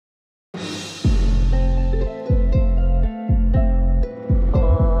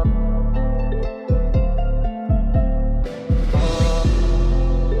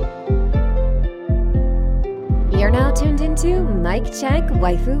to Mic Check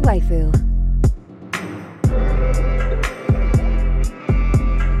Waifu Waifu.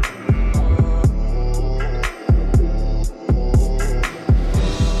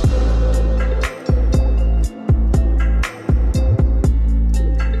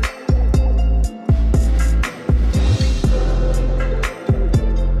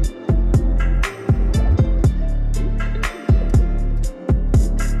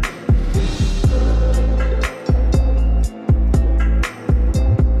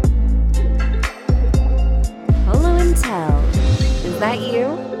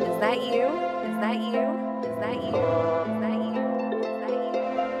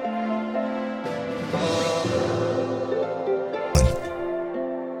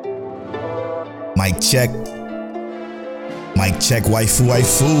 Mic check, waifu,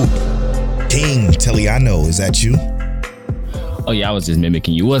 waifu. King Teliano, is that you? Oh yeah, I was just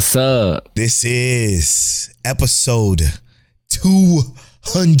mimicking you. What's up? This is episode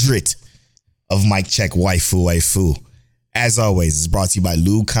 200 of Mic Check Waifu Waifu. As always, it's brought to you by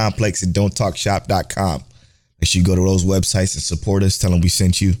Lube Complex and Don'tTalkShop.com. Make sure you go to those websites and support us. Tell them we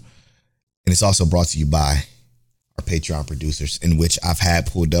sent you. And it's also brought to you by our Patreon producers, in which I've had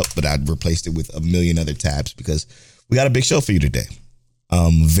pulled up, but I've replaced it with a million other tabs because we got a big show for you today.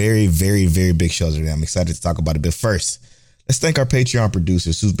 Very, very, very big show today. I'm excited to talk about it. But first, let's thank our Patreon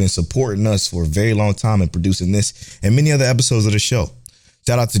producers who've been supporting us for a very long time and producing this and many other episodes of the show.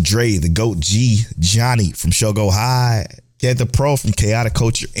 Shout out to Dre, the GOAT G, Johnny from Shogo High, Get the Pro from Chaotic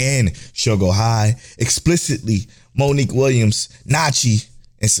Culture and Shogo High, Explicitly, Monique Williams, Nachi,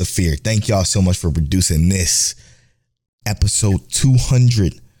 and Saphir. Thank y'all so much for producing this episode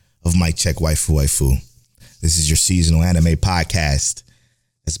 200 of Mic Check Waifu Waifu. This is your seasonal anime podcast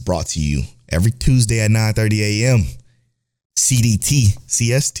that's brought to you every Tuesday at 9:30 a.m. CDT,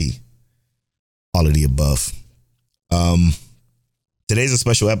 CST, all of the above. Today's a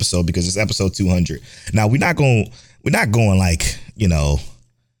special episode because it's episode 200. Now we're not going like,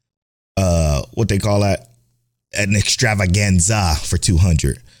 what they call that, an extravaganza for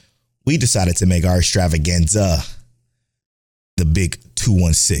 200. We decided to make our extravaganza the big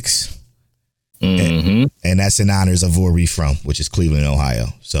 216. Mm-hmm. And that's in honors of where we from, which is Cleveland, Ohio.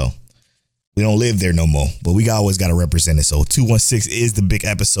 So we don't live there no more, but we always got to represent it. So 216 is the big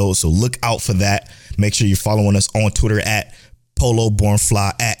episode. So look out for that. Make sure you're following us on Twitter at Polo Born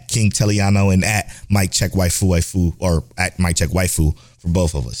Fly, at King Teliano, and at Mic Check Waifu Waifu, or at Mic Check Waifu for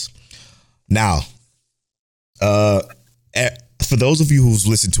both of us. Now, for those of you who've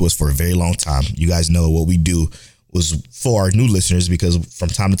listened to us for a very long time, you guys know what we do was for our new listeners, because from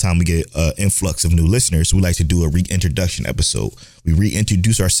time to time we get an influx of new listeners. We like to do a reintroduction episode. We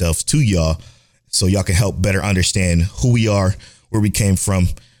reintroduce ourselves to y'all so y'all can help better understand who we are, where we came from,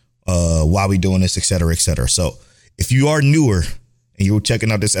 why we doing this, et cetera, et cetera. So if you are newer and you're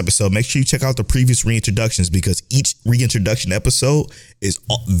checking out this episode, make sure you check out the previous reintroductions, because each reintroduction episode is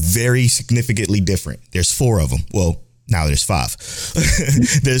very significantly different. There's 4 of them. Well, now there's 5.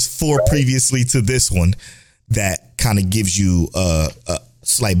 There's 4 previously to this one that kind of gives you a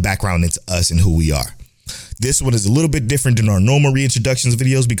slight background into us and who we are. This one is a little bit different than our normal reintroductions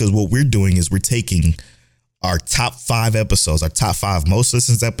videos, because what we're doing is we're taking our top 5 episodes, our top 5 most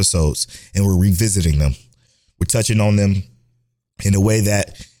listened episodes, and we're revisiting them. We're touching on them in a way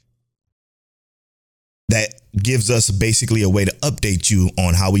that gives us basically a way to update you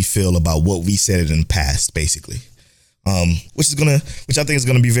on how we feel about what we said in the past, basically. Which I think is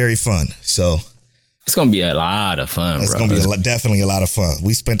gonna be very fun. So it's gonna be a lot of fun. It's gonna be definitely a lot of fun.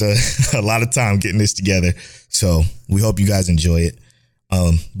 We spent a lot of time getting this together, so we hope you guys enjoy it.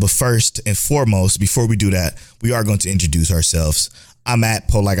 But first and foremost, before we do that, we are going to introduce ourselves.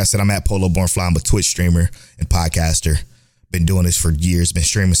 Like I said, I'm at Polo Born Fly. I'm a Twitch streamer and podcaster. Been doing this for years. Been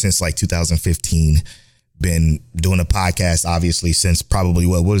streaming since like 2015. Been doing a podcast obviously since probably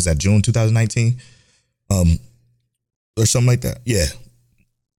what is that, June 2019, or something like that. Yeah.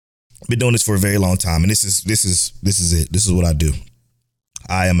 Been doing this for a very long time, and this is it. This is what I do.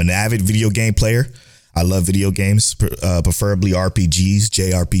 I am an avid video game player. I love video games, preferably RPGs,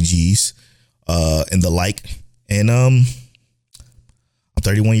 JRPGs, and the like. And I'm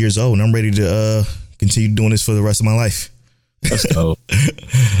 31 years old, and I'm ready to continue doing this for the rest of my life. Let's go.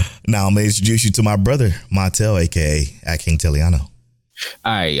 Now I'm gonna introduce you to my brother, Montel, aka at King Teliano. All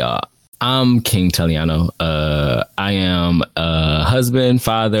right, y'all. I'm King Teliano. I am a husband,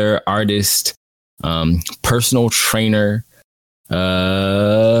 father, artist, personal trainer,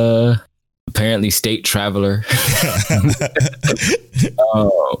 apparently state traveler.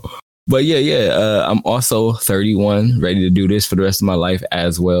 But I'm also 31, ready to do this for the rest of my life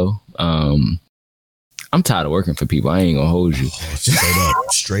as well. I'm tired of working for people. I ain't gonna hold you.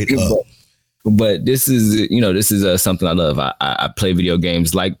 Straight up. But this is, something I love. I play video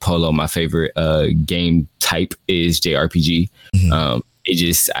games like Polo. My favorite game type is JRPG. It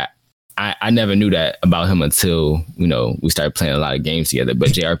just I never knew that about him until we started playing a lot of games together. But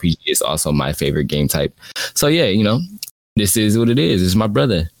JRPG is also my favorite game type. So yeah, this is what it is. It's my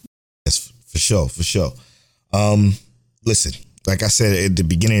brother. Yes, for sure. Listen, like I said at the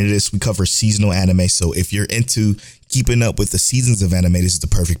beginning of this, we cover seasonal anime. So if you're into keeping up with the seasons of anime, this is the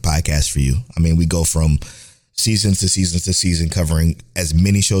perfect podcast for you. I mean, we go from season to season, covering as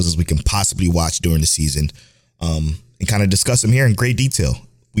many shows as we can possibly watch during the season, and kind of discuss them here in great detail.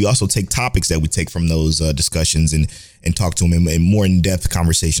 We also take topics that we take from those discussions and talk to them in more in-depth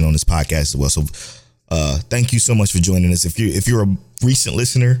conversation on this podcast as well. So thank you so much for joining us. If you're a recent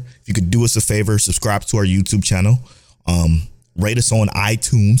listener, if you could do us a favor, subscribe to our YouTube channel. Rate us on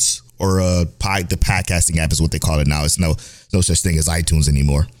iTunes or the podcasting app is what they call it now. It's no such thing as iTunes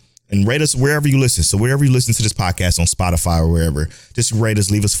anymore. And rate us wherever you listen. So wherever you listen to this podcast, on Spotify or wherever, just rate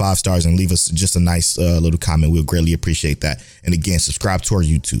us, leave us 5 stars, and leave us just a nice little comment. We'll greatly appreciate that. And again, subscribe to our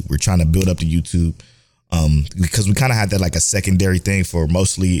YouTube. We're trying to build up the YouTube because we kind of had that like a secondary thing for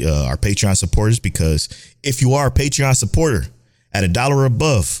mostly our Patreon supporters. Because if you are a Patreon supporter at $1 or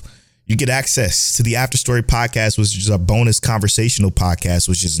above, you get access to the After Story podcast, which is a bonus conversational podcast,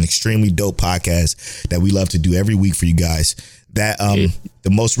 which is an extremely dope podcast that we love to do every week for you guys. That the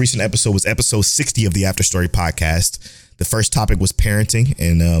most recent episode was episode 60 of the After Story podcast. The first topic was parenting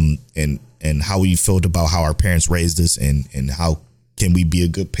and how we felt about how our parents raised us and how can we be a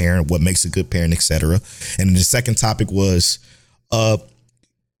good parent, what makes a good parent, etc. And then the second topic was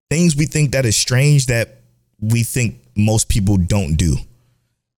things we think that is strange that we think most people don't do.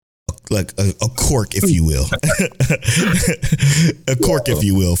 Like a quirk, if you will, if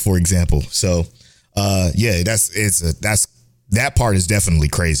you will, for example. So, that part is definitely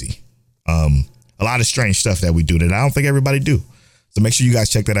crazy. A lot of strange stuff that we do that I don't think everybody do. So make sure you guys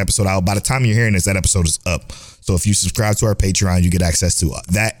check that episode out. By the time you're hearing this, that episode is up. So if you subscribe to our Patreon, you get access to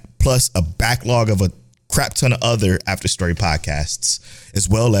that plus a backlog of a crap ton of other After Story podcasts, as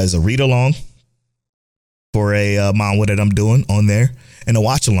well as a read along for a manhwa that I'm doing on there, and a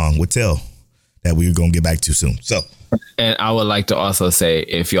watch along with Tell that we're going to get back to soon. So, and I would like to also say,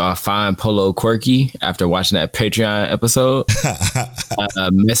 if y'all find Polo quirky after watching that Patreon episode,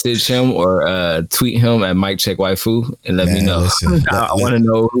 message him or tweet him at Mike Check Waifu and let me know. Listen, I want to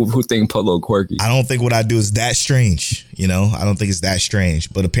know who think Polo quirky. I don't think what I do is that strange. I don't think it's that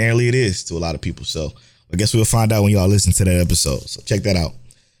strange, but apparently it is to a lot of people. So I guess we'll find out when y'all listen to that episode. So check that out.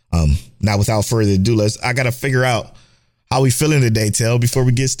 Now, without further ado, I got to figure out how we feeling today, Tell, before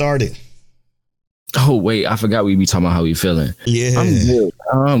we get started. Oh, wait, I forgot we be talking about how we feeling. Yeah.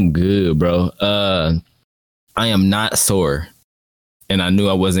 I'm good, bro. I am not sore, and I knew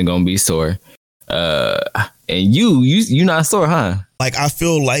I wasn't going to be sore. And you not sore, huh? Like, I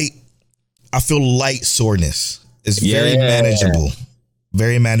feel light soreness. It's very manageable.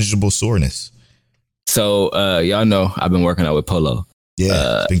 Very manageable soreness. So, y'all know I've been working out with Polo.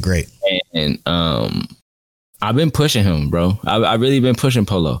 Yeah, it's been great. And I've been pushing him, bro. I really been pushing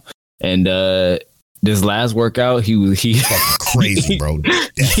Polo. And this last workout, he fucking crazy, bro.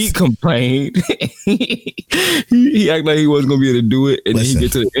 He complained. he acted like he wasn't gonna be able to do it, and then he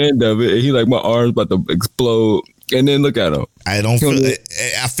get to the end of it, and he like, my arm's about to explode. And then look at him. I don't feel it.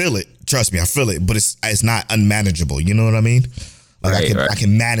 I feel it. Trust me, I feel it. But it's not unmanageable. You know what I mean? Like I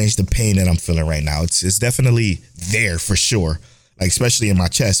can manage the pain that I'm feeling right now. It's definitely there for sure. Like, especially in my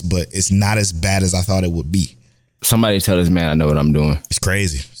chest, but it's not as bad as I thought it would be. Somebody tell this man I know what I'm doing. It's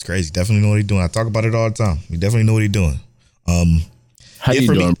crazy. Definitely know what he's doing. I talk about it all the time. We definitely know what he's doing. How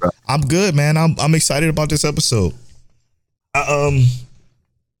you doing, bro? I'm good, man. I'm excited about this episode. Again,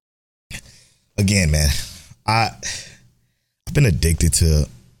 man, I've been addicted to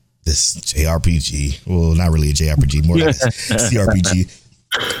this JRPG. Well, not really a JRPG, more like a CRPG,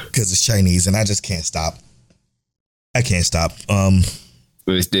 because it's Chinese, and I just can't stop. I can't stop.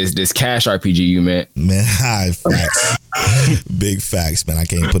 This cash RPG you meant? Man, facts. Big facts, man. I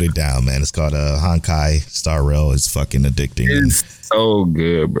can't put it down, man. It's called Honkai Star Rail. It's fucking addicting. It's so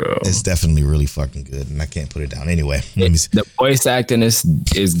good, bro. It's definitely really fucking good, and I can't put it down. Anyway, the voice acting is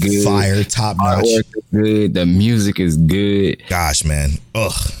good. Fire, top notch. Good. The music is good. Gosh, man.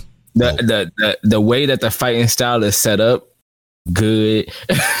 Ugh. The way that the fighting style is set up, good.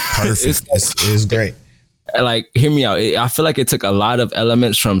 Perfect. It's great. Like, hear me out. I feel like it took a lot of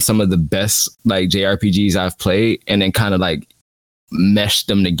elements from some of the best like JRPGs I've played, and then kind of like meshed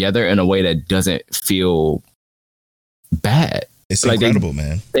them together in a way that doesn't feel bad. It's like incredible,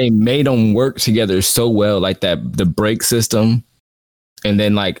 man. They made them work together so well, like the break system, and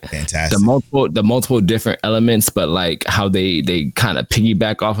then like fantastic. the multiple different elements, but like how they kind of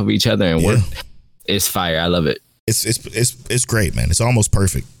piggyback off of each other and work. It's fire. I love it. It's great, man. It's almost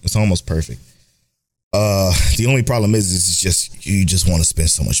perfect. The only problem is it's just you just want to spend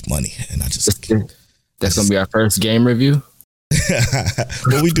so much money, and that's gonna be our first game review.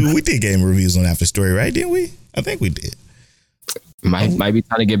 Well, we did game reviews on After Story, right? Didn't we? I think we did. Might be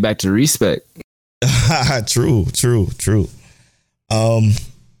trying to get back to respect. True.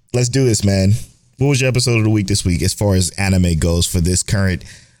 Let's do this, man. What was your episode of the week this week as far as anime goes for this current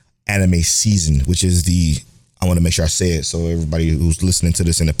anime season, which is I want to make sure I say it so everybody who's listening to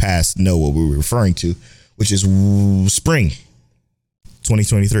this in the past know what we were referring to, which is spring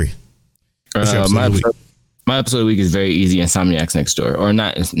 2023. My episode of the week is very easy. Insomniacs Next Door, or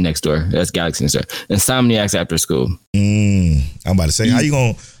not Next Door. That's Galaxy Next Door. Insomniacs After School. I'm about to say, how you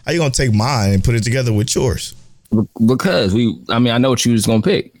gonna take mine and put it together with yours? Because I know what you was gonna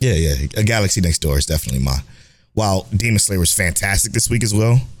pick. Yeah. A Galaxy Next Door is definitely mine. While Demon Slayer was fantastic this week as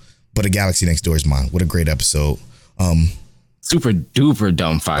well, but A Galaxy Next Door is mine. What a great episode. Super duper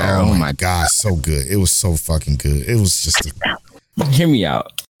dumb fire. Oh my God, so good. It was so fucking good. It was just hear me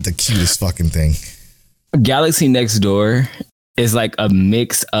out. The cutest fucking thing. Galaxy Next Door is like a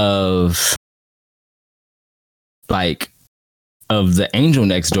mix of the Angel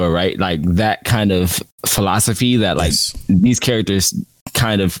Next Door, right? Like that kind of philosophy that like these characters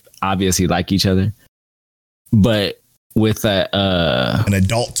kind of obviously like each other, but with an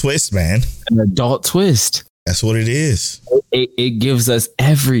adult twist, man. An adult twist. That's what it is. It gives us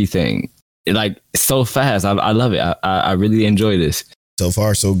everything. Like so fast. I love it. I really enjoy this. So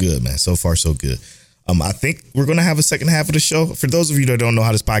far, so good, man. So far, so good. I think we're going to have a second half of the show. For those of you that don't know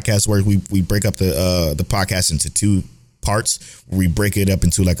how this podcast works, we break up the podcast into two parts. We break it up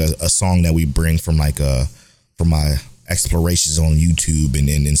into like a song that we bring from my explorations on YouTube and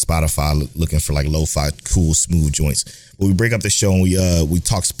in Spotify, looking for like lo-fi, cool, smooth joints. But we break up the show and we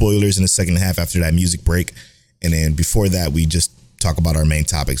talk spoilers in the second half after that music break. And then before that, we just talk about our main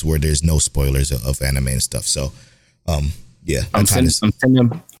topics where there's no spoilers of anime and stuff. So, yeah. I'm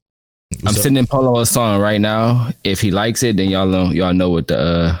sending Polo a song right now. If he likes it, then y'all know what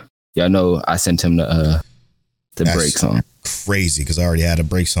y'all know. I sent him the break song. Crazy, because I already had a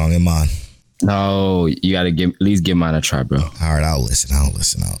break song in mind. No, you gotta at least give mine a try, bro. All right, I'll listen. All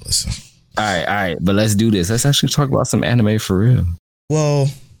right, but let's do this. Let's actually talk about some anime for real. Well,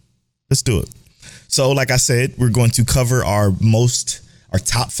 let's do it. So, like I said, we're going to cover our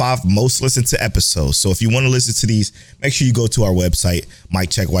top 5 most listened to episodes. So if you want to listen to these, make sure you go to our website,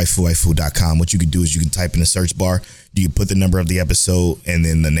 miccheckwaifu.com. What you can do is you can type in the search bar. You can put the number of the episode and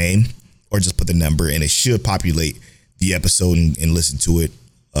then the name, or just put the number and it should populate the episode and listen to it,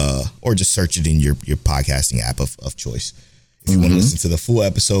 or just search it in your podcasting app of choice. If you want to listen to the full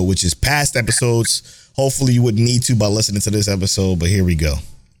episode, which is past episodes, hopefully you wouldn't need to by listening to this episode, but here we go.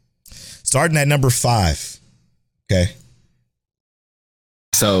 Starting at number 5. Okay.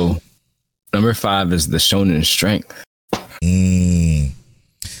 So, number 5 is the Shonen Strength.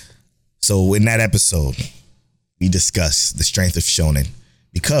 So, in that episode, we discussed the strength of Shonen.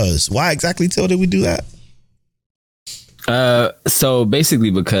 Because, why exactly, Till, did we do that? So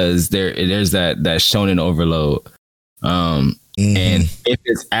basically, because there's that Shonen overload. And if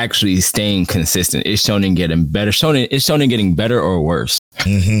it's actually staying consistent, is Shonen getting better? Is Shonen getting better or worse?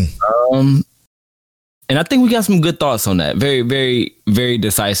 And I think we got some good thoughts on that. Very, very, very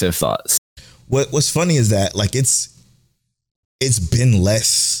decisive thoughts. What's funny is that like it's been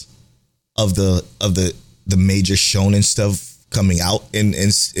less of the major shonen stuff coming out in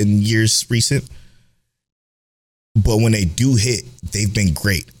years recent, but when they do hit, they've been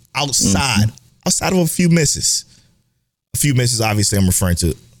great. Outside of a few misses. Obviously, I'm referring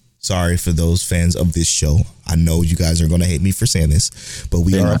to. Sorry for those fans of this show. I know you guys are going to hate me for saying this, but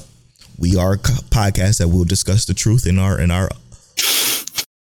we are a podcast that will discuss the truth in our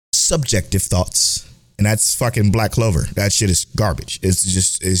subjective thoughts. And that's fucking Black Clover. That shit is garbage. It's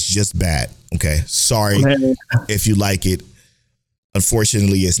just bad. Okay. Sorry if you like it.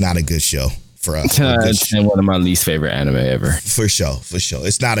 Unfortunately, it's not a good show for us. It's one of my least favorite anime ever. For sure.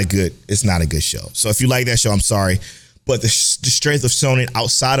 It's not a good show. So if you like that show, I'm sorry. But the strength of Shonen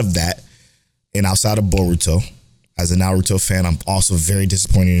outside of that and outside of Boruto, as a Naruto fan, I'm also very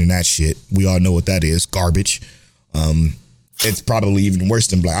disappointed in that shit. We all know what that is. Garbage. It's probably even worse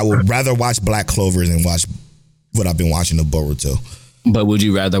than Black. I would rather watch Black Clover than watch what I've been watching of Boruto. But would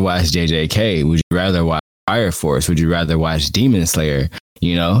you rather watch JJK? Would you rather watch Fire Force? Would you rather watch Demon Slayer?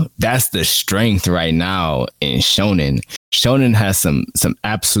 You know, that's the strength right now in Shonen. Shonen has some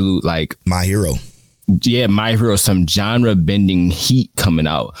absolute like My Hero. Yeah, My Hero, some genre bending heat coming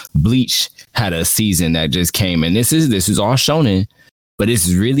out. Bleach had a season that just came, and this is all shonen, but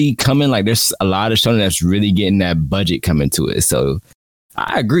it's really coming. Like there's a lot of shonen that's really getting that budget coming to it. So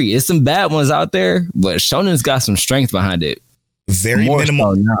I agree, it's some bad ones out there, but shonen's got some strength behind it. Very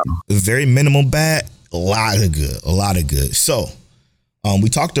minimal, very minimal bad. A lot of good. So, we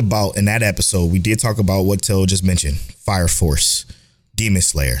talked about in that episode. We did talk about what Tell just mentioned: Fire Force, Demon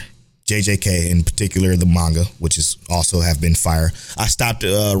Slayer, JJK, in particular the manga, which is also have been fire. I stopped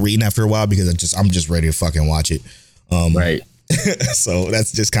reading after a while because I'm just ready to fucking watch it. Right. So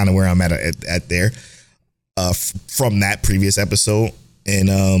that's just kind of where I'm at there. From that previous episode, and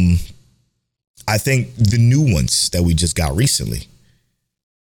I think the new ones that we just got recently,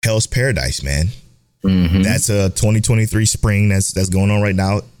 Hell's Paradise, man. Mm-hmm. That's a 2023 spring that's going on right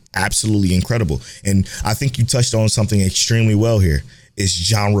now. Absolutely incredible. And I think you touched on something extremely well here. It's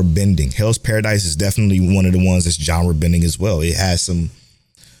genre bending. Hell's Paradise is definitely one of the ones that's genre bending as well. It has some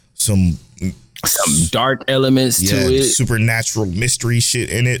dark elements to it, supernatural mystery shit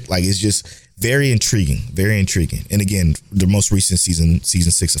in it. Like, it's just very intriguing. And again, the most recent season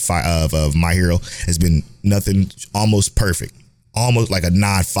 6 of My Hero has been nothing, almost perfect. Almost like a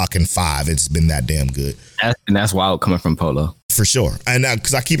 9-5. It's been that damn good. And that's wild coming from Polo. For sure. And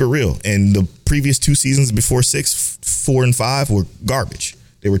because I keep it real. And the previous 2 seasons before 6, 4, and 5 were garbage.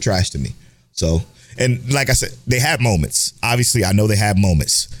 They were trash to me. So, and like I said, they had moments. Obviously, I know they had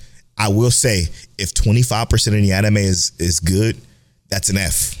moments. I will say, if 25% of the anime is good, that's an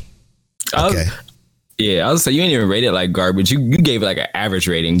F. Okay. Yeah, I was say you ain't even rate it like garbage. You gave it like an average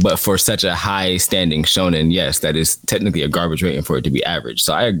rating, but for such a high standing shonen, yes, that is technically a garbage rating for it to be average.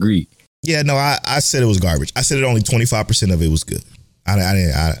 So I agree. Yeah, no, I said it was garbage. I said it only 25% of it was good.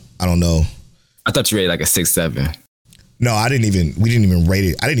 I don't know. I thought you rated like a 6-7. No, we didn't even rate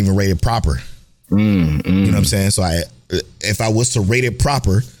it. I didn't even rate it proper. You know what I'm saying? So if I was to rate it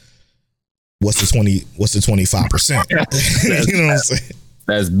proper, what's the 25%? You know what I'm saying?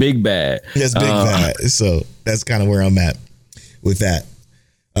 That's big bad. That's big bad. So that's kind of where I'm at with that.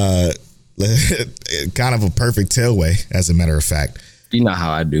 Kind of a perfect tailway, as a matter of fact. You know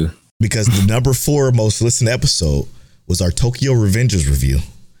how I do. Because the number 4 most listened episode was our Tokyo Revengers review.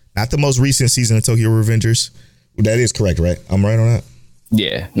 Not the most recent season of Tokyo Revengers. That is correct, right? I'm right on that?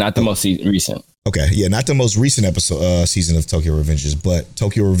 Yeah, not the most recent. Okay, yeah, not the most recent season of Tokyo Revengers, but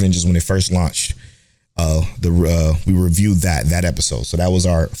Tokyo Revengers when it first launched. We reviewed that episode. So that was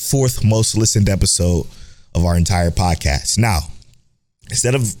our 4th most listened episode of our entire podcast. Now,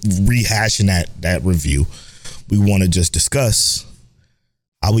 instead of rehashing that review, we want to just discuss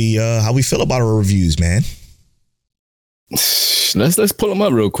how we feel about our reviews, man. Let's pull them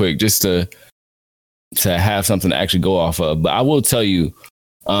up real quick just to have something to actually go off of. But I will tell you,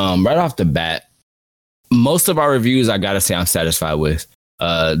 right off the bat, most of our reviews, I gotta say, I'm satisfied with.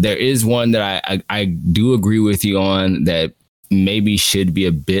 There is one that I do agree with you on that maybe should be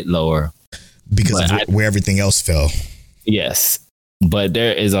a bit lower because of where everything else fell. Yes, but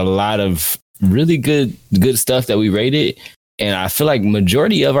there is a lot of really good stuff that we rated, and I feel like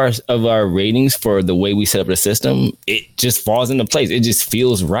majority of our ratings for the way we set up the system, it just falls into place. It just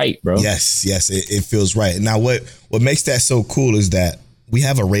feels right, bro. Yes, it feels right. Now, what makes that so cool is that we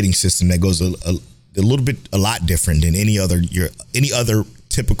have a rating system that goes a lot different than any other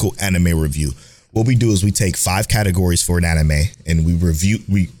typical anime review. What we do is we take 5 categories for an anime and we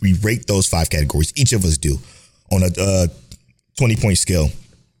rate those 5 categories. Each of us do on a 20-point scale.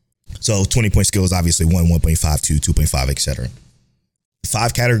 So 20-point scale is obviously 1, 1.5, 2, 2.5, etc.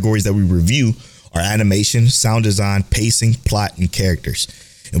 5 categories that we review are animation, sound design, pacing, plot, and characters.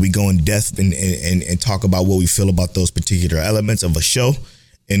 And we go in depth and talk about what we feel about those particular elements of a show.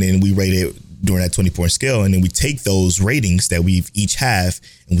 And then we rate it during that 20-point scale. And then we take those ratings that we each have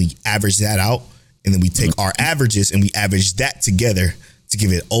and we average that out. And then we take our averages and we average that together to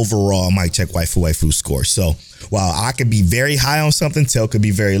give it overall Mic Check Waifu score. So while I could be very high on something, Tel could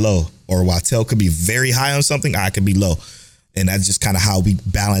be very low. Or while Tel could be very high on something, I could be low. And that's just kind of how we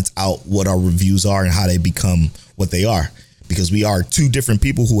balance out what our reviews are and how they become what they are. Because we are 2 different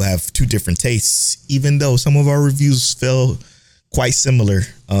people who have 2 different tastes, even though some of our reviews fell quite similar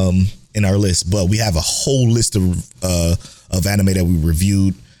in our list. But we have a whole list of anime that we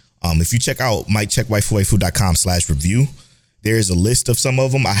reviewed. If you check out miccheckwaifuwaifu.com/review, there's a list of some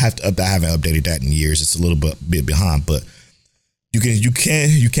of them. I haven't updated that in years. It's a little bit behind, but you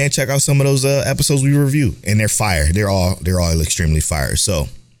can check out some of those episodes we review, and they're fire. They're all extremely fire. So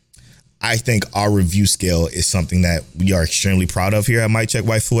I think our review scale is something that we are extremely proud of here at Mic Check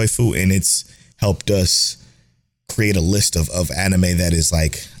Waifu, and it's helped us create a list of anime that is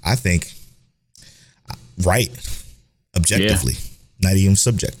like, I think, right, objectively, not even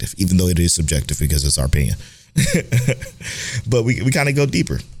subjective, even though it is subjective because it's our opinion. But we kind of go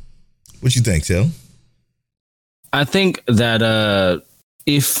deeper. What you think, Till? I think that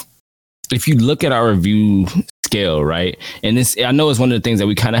if you look at our review scale, right, and this, I know it's one of the things that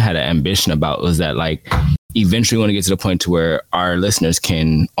we kind of had an ambition about, was that like eventually we want to get to the point to where our listeners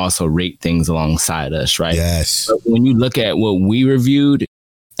can also rate things alongside us, right? Yes. But when you look at what we reviewed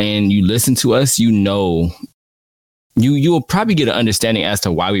and you listen to us, you know, you will probably get an understanding as to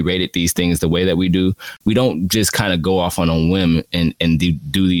why we rated these things the way that we do. We don't just kind of go off on a whim and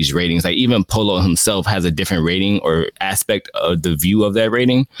do these ratings. Like even Polo himself has a different rating or aspect of the view of that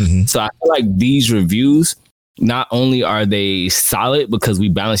rating. Mm-hmm. So I feel like these reviews, not only are they solid because we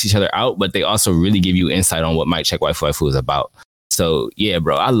balance each other out, but they also really give you insight on what Mic Check Waifu Waifu is about. So yeah,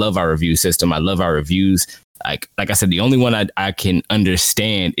 bro, I love our review system. I love our reviews. Like I said, the only one I can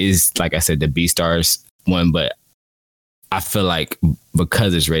understand is, like I said, the B-Stars one, but I feel like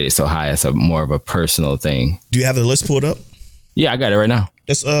because it's rated so high, it's more of a personal thing. Do you have the list pulled up? Yeah, I got it right now.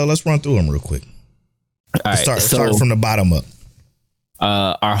 Let's run through them real quick. All right, start from the bottom up.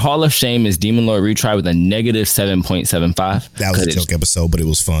 Our Hall of Shame is Demon Lord Retry with a negative 7.75. That was a joke episode, but it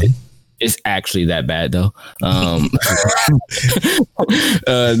was fun. It's actually that bad though.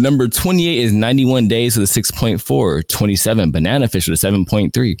 Number 28 is 91 Days with a 6.4. 27 Banana Fish with a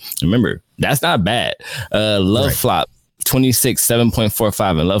 7.3. Remember, that's not bad. Love Flop 26,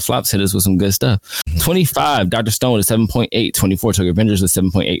 7.45, and Love Flops hit us with some good stuff. 25, Dr. Stone with a 7.8. 24, Tokyo Avengers with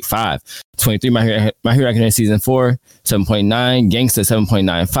 7.85. 23, My Hero Academia Season 4, 7.9. Gangsta,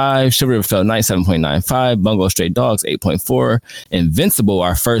 7.95. Chivalry of Fell Knight, 7.95. Bungo Stray Dogs, 8.4. Invincible,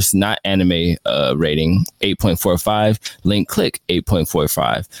 our first not anime rating, 8.45. Link Click,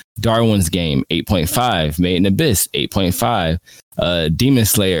 8.45. Darwin's Game, 8.5. Made in Abyss, 8.5. Demon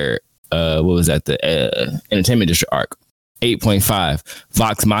Slayer, what was that? The Entertainment District arc, 8.5.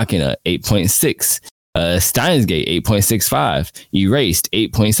 Vox Machina, 8.6. Steins Gate, 8.65. Erased,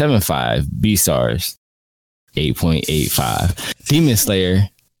 8.75. B-Stars, 8.85. Demon Slayer,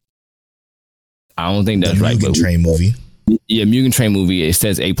 I don't think that's right. Mugen Train movie. Yeah, Mugen Train movie. It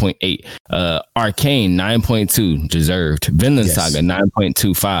says 8.8. Arcane, 9.2. Deserved. Vinland Saga,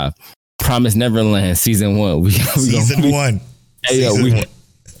 9.25. Promise Neverland, season 1. Season 1. Hey, yo,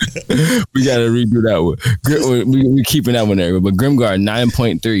 we gotta redo that one. We keeping that one there. But Grimguard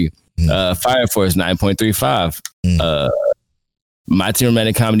 9.3, Fire Force 9.35, My Teen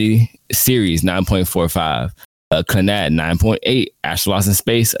Romantic Comedy Series 9.45, Clannad 9.8, Astro Lost in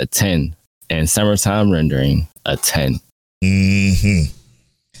Space a 10, and Summertime Rendering a 10. Mm-hmm.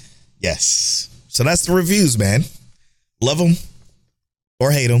 Yes. So that's the reviews, man. Love them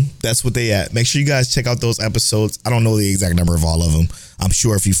or hate them. That's what they at. Make sure you guys check out those episodes. I don't know the exact number of all of them. I'm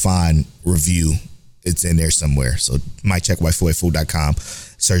sure if you find review, it's in there somewhere. So mycheckwaifu.com,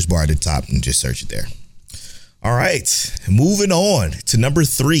 search bar at the top, and just search it there. All right. Moving on to number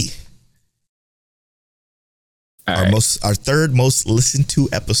 3. Our third most listened to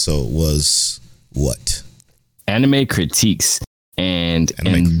episode was what? Anime Critiques. And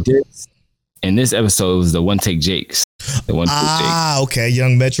in this episode was the One Take Jakes. Okay.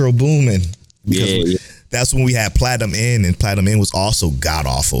 Young Metro Boomin. Yeah. That's when we had Platinum In, and Platinum In was also god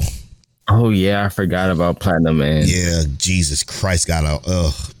awful. Oh yeah, I forgot about Platinum In. Yeah, Jesus Christ,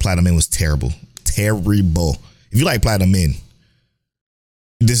 Platinum In was terrible. Terrible. If you like Platinum In,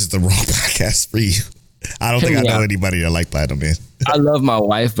 this is the wrong podcast for you. I don't think I know anybody that like Platinum In. I love my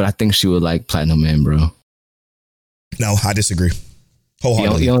wife, but I think she would like Platinum In, bro. No, I disagree.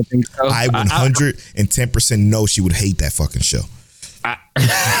 Wholeheartedly. You don't think so? I 110% know she would hate that fucking show.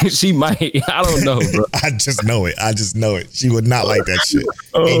 She might. I don't know, bro. I just know it. She would not like that shit.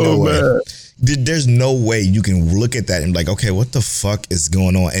 Ain't no way. Man. There's no way you can look at that and be like, okay, what the fuck is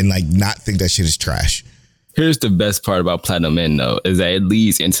going on? And like not think that shit is trash. Here's the best part about Platinum In, though, is that it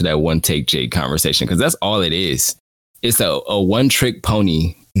leads into that One Take Jake conversation, because that's all it is. It's a one trick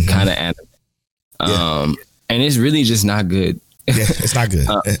pony kind of anime. And it's really just not good. Yeah, it's not good.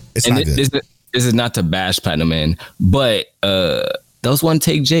 It's not good. This is not to bash Platinum In, but those One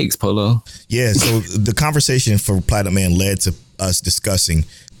Take Jakes, Polo. Yeah, so the conversation for Platinum In led to us discussing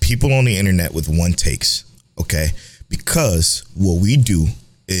people on the internet with one takes, okay? Because what we do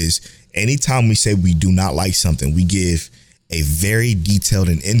is anytime we say we do not like something, we give a very detailed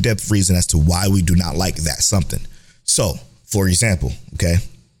and in-depth reason as to why we do not like that something. So, for example, okay,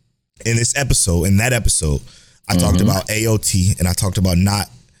 in that episode, I talked about AOT, and I talked about not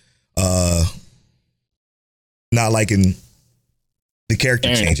liking The character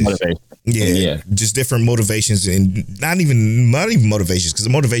And changes. motivation. Yeah, just different motivations, and not even motivations, because the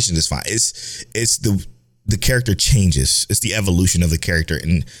motivation is fine. It's the character changes. It's the evolution of the character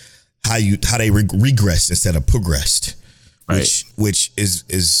and how they regressed instead of progressed, Right. which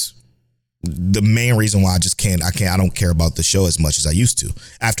is the main reason why I don't care about the show as much as I used to.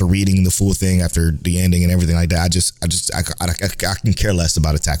 After reading the full thing, after the ending and everything like that, I can care less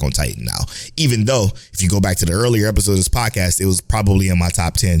about Attack on Titan now. Even though if you go back to the earlier episodes of this podcast, it was probably in my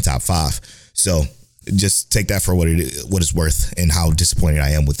top 10, top 5. So just take that for what it's worth and how disappointed I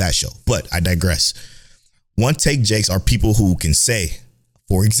am with that show. But I digress. One take Jakes are people who can say,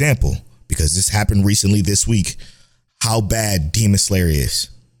 for example, because this happened recently this week, how bad Demon Slayer is.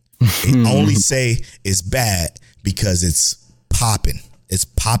 They only say it's bad because it's popping. It's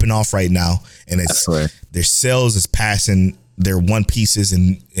popping off right now, and their sales is passing their One Pieces,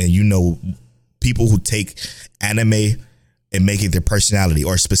 and people who take anime and make it their personality,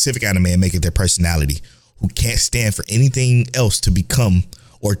 or specific anime and make it their personality, who can't stand for anything else to become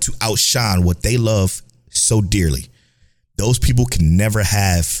or to outshine what they love so dearly. Those people can never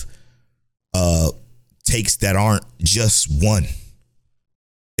have takes that aren't just one.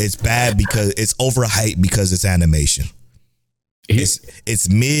 It's bad because it's overhyped because it's animation. It's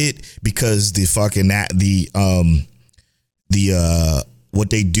mid because the fucking what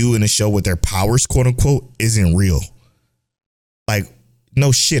they do in the show with their powers, quote unquote, isn't real. Like,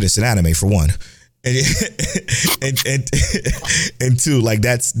 no shit, it's an anime for one. And two, like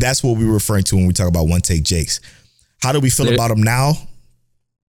that's what we're referring to when we talk about one take Jakes. How do we feel about them now?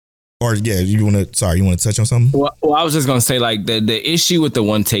 Or you want to touch on something? Well, I was just gonna say, like, the issue with the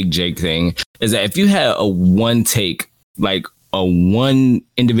one take Jake thing is that if you had a one take, like a one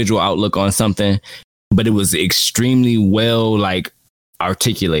individual outlook on something, but it was extremely well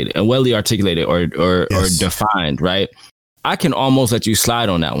articulated or defined, right? I can almost let you slide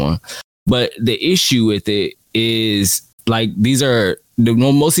on that one. But the issue with it is, like, most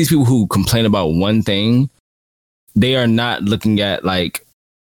of these people who complain about one thing, they are not looking at, like,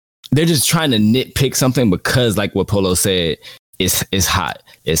 they're just trying to nitpick something because, like what Polo said, it's hot,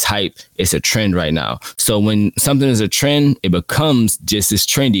 it's hype, it's a trend right now. So when something is a trend, it becomes just as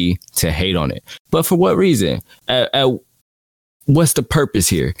trendy to hate on it. But for what reason? What's the purpose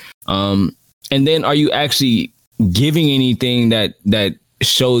here? And then are you actually giving anything that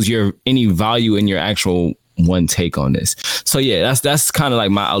shows any value in your actual one take on this? So yeah, that's kind of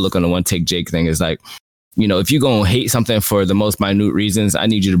like my outlook on the one take Jake thing, is like, if you're going to hate something for the most minute reasons, I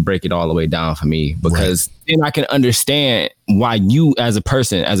need you to break it all the way down for me, because then I can understand why you as a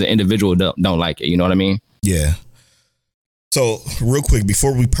person, as an individual, don't like it. You know what I mean? Yeah. So real quick,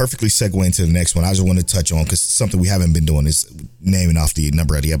 before we perfectly segue into the next one, I just want to touch on, because something we haven't been doing is naming off the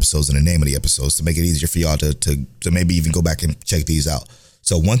number of the episodes and the name of the episodes to make it easier for y'all to maybe even go back and check these out.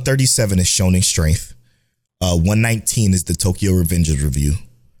 So 137 is Shonen Strength. 119 is the Tokyo Revengers review.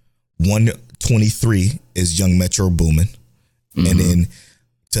 123 is Young Metro Boomin'. Mm-hmm. And then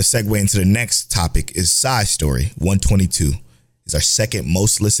to segue into the next topic is Side Story. 122 is our second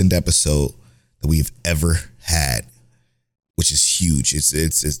most listened episode that we've ever had, which is huge. It's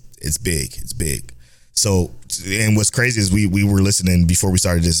big. It's big. So, and what's crazy is we were listening before we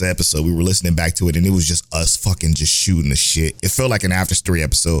started this episode. We were listening back to it, and it was just us fucking just shooting the shit. It felt like an After Story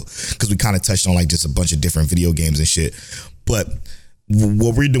episode because we kind of touched on like just a bunch of different video games and shit. But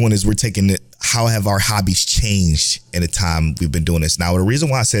what we're doing is we're taking it, how have our hobbies changed in the time we've been doing this. Now, the reason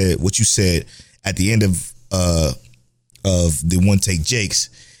why I said what you said at the end of the One Take Jakes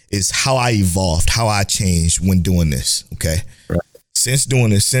is how I evolved, how I changed when doing this. Okay. Right. Since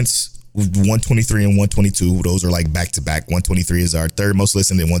doing this, since 123 and 122, those are like back to back. 123 is our third most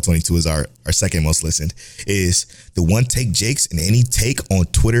listened, and 122 is our second most listened. Is the One Take Jakes, and any take on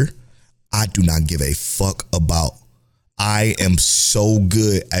Twitter, I do not give a fuck about. I am so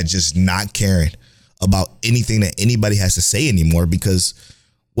good at just not caring about anything that anybody has to say anymore, because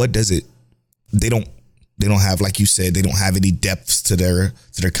what does it? They don't have, like you said, they don't have any depths to their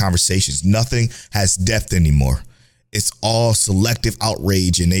conversations. Nothing has depth anymore. It's all selective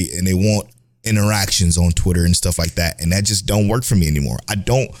outrage, and they want interactions on Twitter and stuff like that. And that just don't work for me anymore.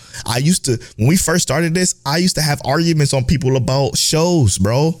 I used to, when we first started this, I used to have arguments on people about shows,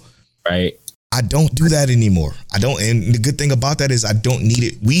 bro. Right. I don't do that anymore. I don't. And the good thing about that is I don't need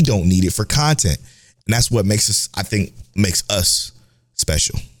it. We don't need it for content. And that's what makes us, I think, makes us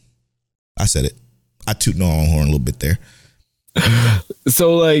special. I said it. I tooted my own horn a little bit there.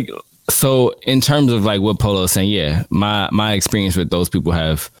 So in terms of like what Polo is saying, yeah, my experience with those people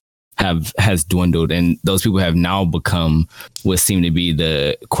has dwindled, and those people have now become what seem to be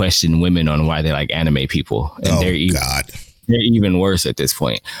the question women on why they like anime people. And God. they're even worse at this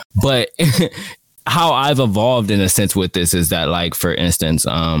point. But how I've evolved in a sense with this is that, like, for instance,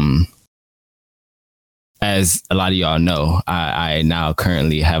 as a lot of y'all know, I now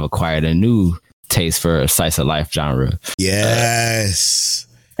currently have acquired a new taste for slice of life genre. Yes.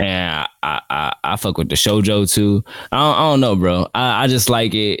 And I fuck with the shoujo too. I don't know, bro. I just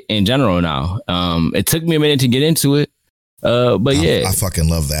like it in general now. It took me a minute to get into it. But yeah. I fucking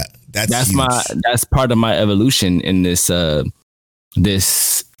love that. That's huge. That's part of my evolution in this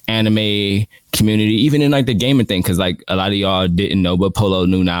this anime community, even in like the gaming thing, because like a lot of y'all didn't know, but Polo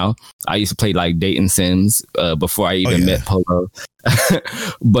knew now. I used to play like dating sims before I even met Polo.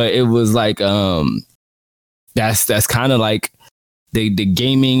 But it was like that's kind of like the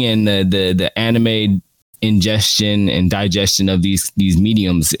gaming and the anime ingestion and digestion of these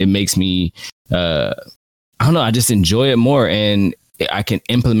mediums. It makes me I don't know, I just enjoy it more, and I can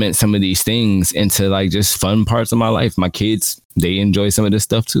implement some of these things into like just fun parts of my life. My kids, they enjoy some of this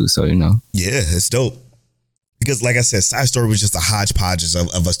stuff too. So, you know. Yeah, it's dope. Because like I said, Side Story was just a hodgepodge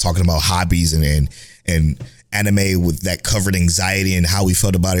of us talking about hobbies and anime with that covered anxiety and how we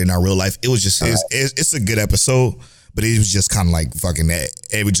felt about it in our real life. It was just, it's a good episode, but it was just kind of like fucking,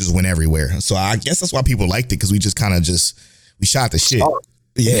 it would just went everywhere. So I guess that's why people liked it, because we just kind of we shot the shit. Oh.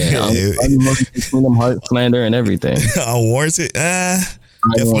 Yeah, between them heart slander and everything. Unwarranted?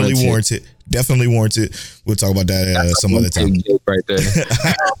 Definitely warranted. We'll talk about that some other time. Right there.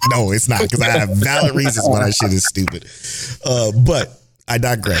 No, it's not, because I have valid reasons why that shit is stupid. But I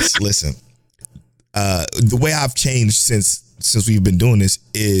digress. Listen, the way I've changed since we've been doing this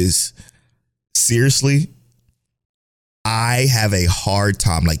is, seriously, I have a hard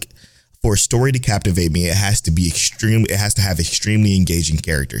time, like, for a story to captivate me, it has to have extremely engaging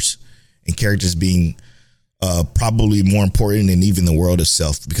characters, and characters being probably more important than even the world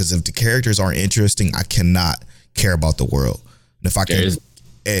itself. Because if the characters aren't interesting, I cannot care about the world. And if I can,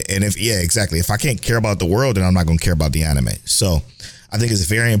 if I can't care about the world, then I'm not going to care about the anime. So I think it's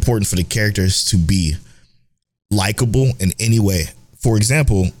very important for the characters to be likable in any way. For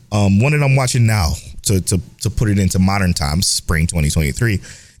example, one that I'm watching now, to put it into modern times, spring 2023.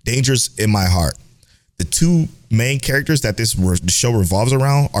 Dangerous in My Heart. The two main characters that the show revolves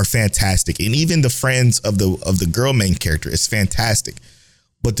around are fantastic, and even the friends of the girl main character is fantastic.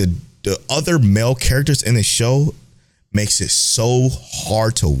 But the other male characters in the show makes it so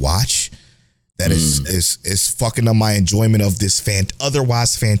hard to watch that it's fucking up my enjoyment of this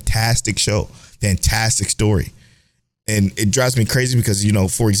otherwise fantastic show, fantastic story. And it drives me crazy because, you know,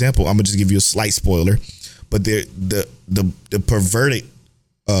 for example, I'm gonna just give you a slight spoiler, but the perversion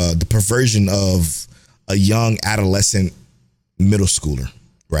of a young adolescent middle schooler,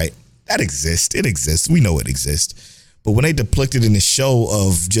 right? That exists. It exists. We know it exists. But when they depict it in the show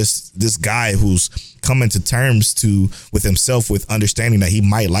of just this guy who's coming to terms with himself, with understanding that he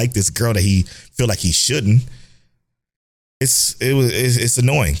might like this girl that he feel like he shouldn't, it's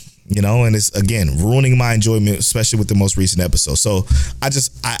annoying, you know, and it's, again, ruining my enjoyment, especially with the most recent episode. So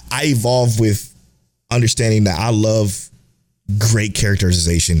I evolve with understanding that I love great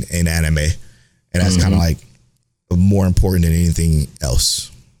characterization in anime, and that's kind of like more important than anything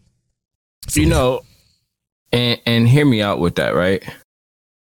else, you know. And hear me out with that, right?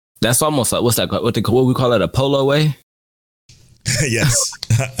 That's almost like, what we call it, a polo way. Yes.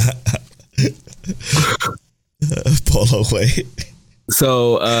 Polo way.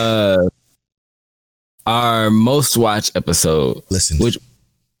 So our most watched episode,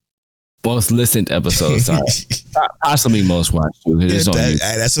 most listened episode, sorry. Possibly most watched.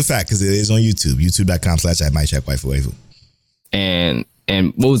 That's a fact, because it is on YouTube. YouTube.com/@MikeCheckWaifu. And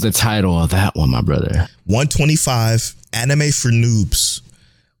what was the title of that one, my brother? 125 Anime for Noobs.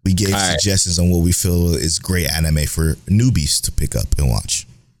 We gave suggestions on what we feel is great anime for newbies to pick up and watch.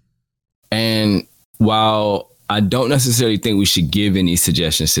 And while I don't necessarily think we should give any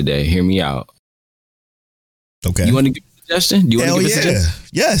suggestions today, hear me out. Okay. You want to give a suggestion? Do you want to give a suggestion?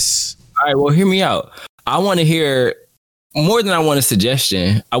 Yes. All right, well, hear me out. I want to hear, more than I want a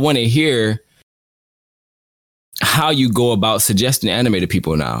suggestion, I want to hear how you go about suggesting anime to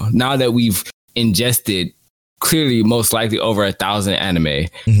people now. Now that we've ingested clearly most likely over 1,000 anime,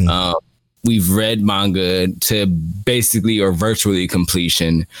 we've read manga to basically or virtually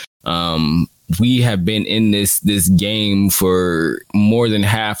completion. We have been in this game for more than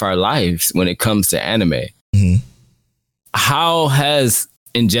half our lives when it comes to anime. How has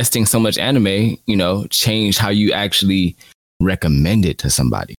ingesting so much anime, you know, changed how you actually recommend it to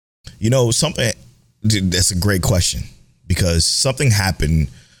somebody? You know, that's a great question, because something happened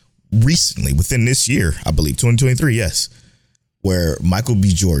recently within this year, I believe 2023, yes, where Michael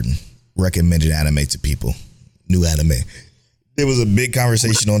B. Jordan recommended anime to people, new anime. There was a big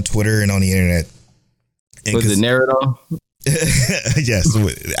conversation on Twitter and on the internet. And was it Naruto? Yes,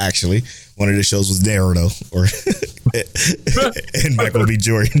 actually, one of the shows was Naruto, or in Michael B.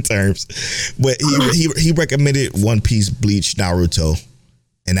 Jordan terms. But he recommended One Piece, Bleach, Naruto,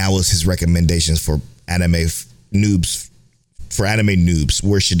 and that was his recommendations for anime noobs. For anime noobs,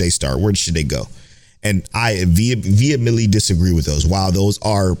 where should they start? Where should they go? And I vehemently disagree with those. While those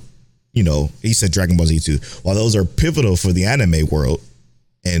are, he said Dragon Ball Z too. While those are pivotal for the anime world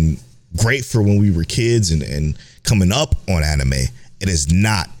and great for when we were kids and coming up on anime, it is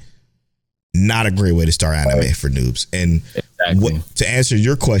not a great way to start anime for noobs. And exactly. To answer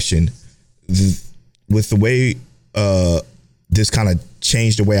your question, with the way this kind of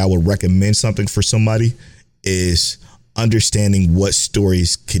changed the way I would recommend something for somebody is understanding what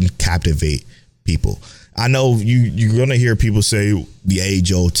stories can captivate people. I know you're gonna hear people say the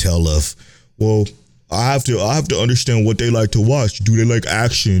age-old tale of, well, I have to understand what they like to watch. Do they like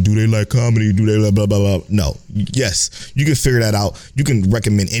action? Do they like comedy? Do they like blah, blah, blah? No. Yes, you can figure that out. You can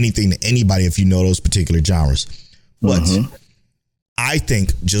recommend anything to anybody if you know those particular genres. But I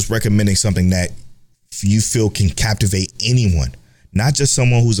think just recommending something that you feel can captivate anyone, not just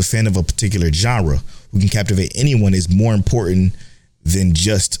someone who's a fan of a particular genre, who can captivate anyone, is more important than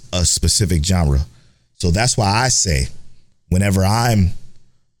just a specific genre. So that's why I say whenever I'm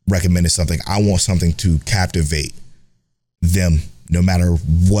recommending something, I want something to captivate them no matter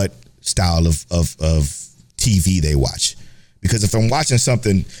what style of TV they watch. Because if I'm watching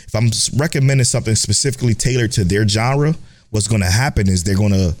something, if I'm recommending something specifically tailored to their genre, what's going to happen is they're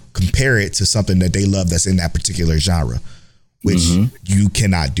going to compare it to something that they love that's in that particular genre, which you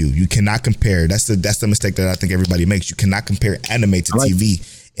cannot do. You cannot compare. That's the mistake that I think everybody makes. You cannot compare anime to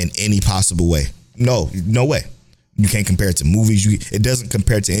TV in any possible way. No way. You can't compare it to movies. It doesn't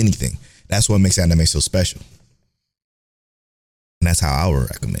compare to anything. That's what makes anime so special. And that's how I would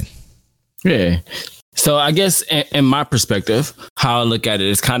recommend. Yeah. So I guess in my perspective, how I look at it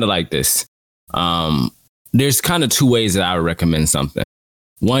is kind of like this. There's kind of two ways that I would recommend something.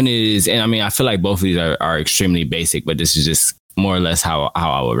 One is, and I mean, I feel like both of these are extremely basic, but this is just more or less how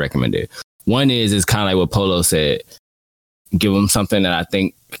I would recommend it. One is kind of like what Polo said. Give them something that I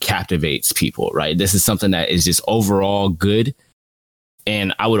think captivates people, right? This is something that is just overall good.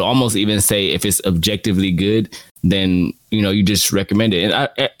 And I would almost even say if it's objectively good, then, you just recommend it.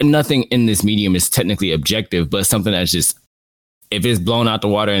 And nothing in this medium is technically objective, but something that's just, if it's blown out the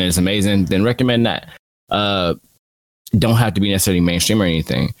water and it's amazing, then recommend that. Don't have to be necessarily mainstream or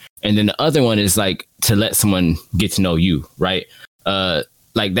anything. And then the other one is like to let someone get to know you, right?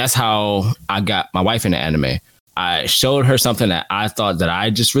 Like that's how I got my wife into anime. I showed her something that I thought that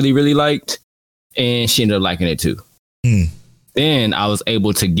I just really, really liked, and she ended up liking it too. Then I was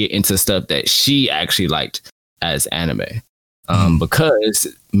able to get into stuff that she actually liked as anime. Because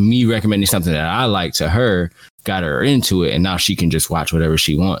me recommending something that I like to her got her into it, and now she can just watch whatever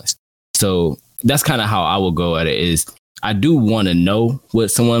she wants. So that's kind of how I will go at it. Is I do want to know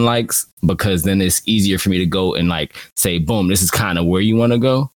what someone likes, because then it's easier for me to go and like say, boom, this is kind of where you want to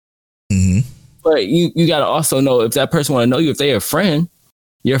go. But you got to also know if that person want to know you, if they're a friend,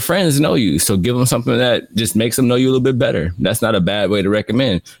 your friends know you. So give them something that just makes them know you a little bit better. That's not a bad way to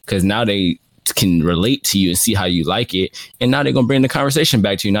recommend, because now they can relate to you and see how you like it. And now they're going to bring the conversation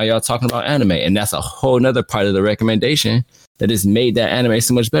back to you. Now y'all talking about anime. And that's a whole nother part of the recommendation that has made that anime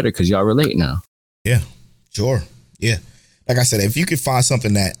so much better, because y'all relate now. Yeah, sure. Yeah. Like I said, if you could find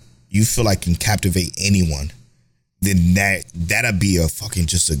something that you feel like can captivate anyone, then that'd be a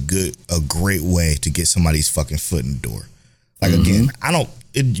great way to get somebody's fucking foot in the door. Like again,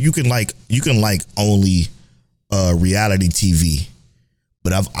 you can like only reality TV,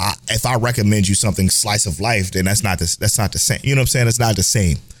 but if I recommend you something slice of life, then that's not the same. You know what I'm saying? It's not the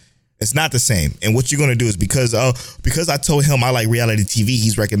same. It's not the same. And what you're going to do is because I told him I like reality TV,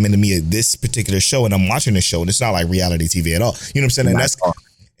 he's recommended me this particular show, and I'm watching the show, and it's not like reality TV at all. You know what I'm saying?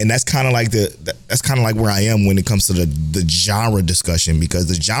 And that's kind of like where I am when it comes to the genre discussion, because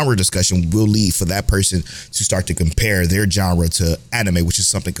the genre discussion will lead for that person to start to compare their genre to anime, which is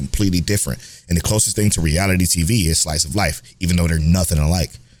something completely different. And the closest thing to reality TV is slice of life, even though they're nothing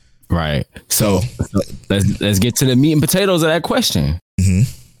alike. Right. So let's get to the meat and potatoes of that question.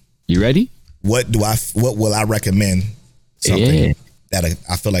 You ready? What will I recommend? Something that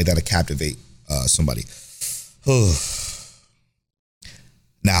I feel like that'll captivate somebody.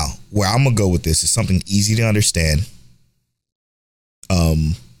 Now, where I'm gonna go with this is something easy to understand.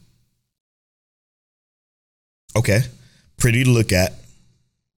 Okay, pretty to look at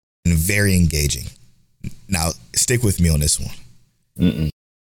and very engaging. Now, stick with me on this one.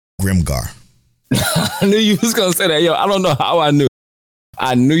 Grimgar. I knew you was gonna say that. Yo, I don't know how I knew.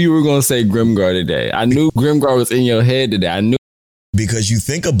 I knew you were gonna say Grimgar today. I knew Grimgar was in your head today. I knew. Because you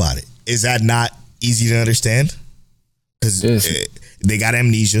think about it. Is that not easy to understand? Because they got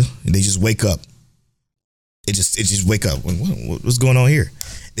amnesia and they just wake up. It just wake up. What's going on here?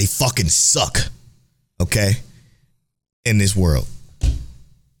 They fucking suck. Okay? In this world.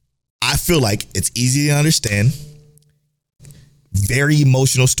 I feel like it's easy to understand. Very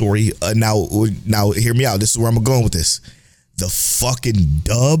emotional story. Now hear me out. This is where I'm going with this. The fucking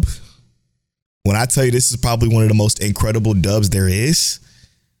dub. When I tell you this is probably one of the most incredible dubs there is.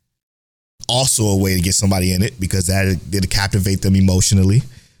 Also a way to get somebody in it because that did captivate them emotionally.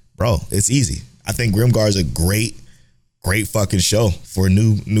 Bro, it's easy. I think Grimgar is a great fucking show for a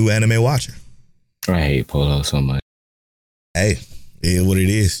new anime watcher. I hate Polo so much. Hey, it is what it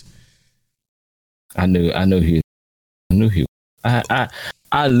is. I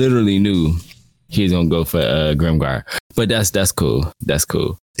literally knew he was gonna go for Grimgar. But that's cool. That's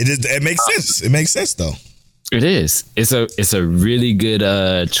cool. It makes sense. It makes sense though. It is. It's a really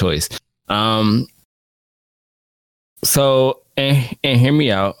good choice. So and hear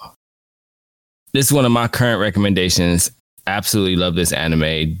me out. This is one of my current recommendations. Absolutely love this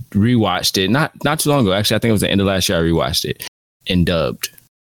anime. Rewatched it not too long ago. Actually, I think it was the end of last year. I rewatched it and dubbed.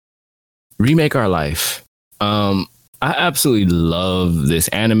 Remake Our Life. I absolutely love this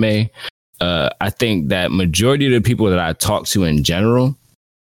anime. I think that majority of the people that I talk to in general,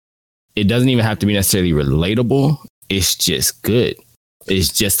 it doesn't even have to be necessarily relatable. It's just good. It's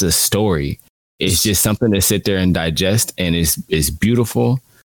just a story. It's just something to sit there and digest, and it's beautiful,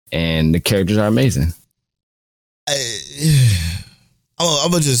 and the characters are amazing.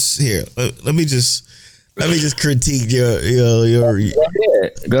 I'm gonna just here. Let me just critique your.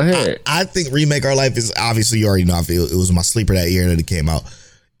 Go ahead. I think Remake Our Life is obviously, you already know, it was my sleeper that year that it came out.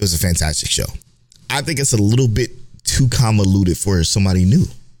 It was a fantastic show. I think it's a little bit too convoluted for somebody new.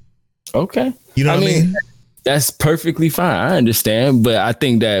 Okay. You know what I mean? That's perfectly fine. I understand. But I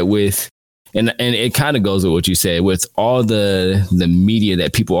think that and it kind of goes with what you said, with all the media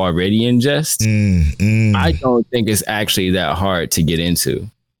that people already ingest, I don't think it's actually that hard to get into.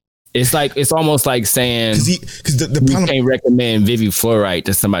 It's almost like saying because the problem, you can't recommend Vivi Fluorite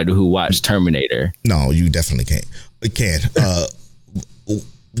to somebody who watched Terminator. No, you definitely can't. It can.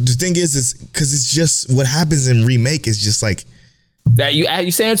 The thing is because it's just what happens in Remake is just like that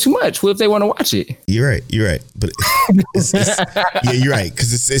you saying too much. What if they want to watch it? You're right. But yeah, you're right,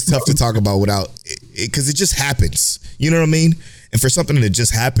 because it's tough to talk about without because it just happens. You know what I mean? And for something that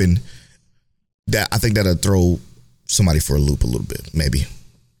just happened, that I think that'll throw somebody for a loop a little bit. Maybe.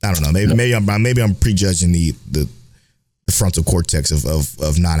 I don't know. Maybe I'm prejudging the frontal cortex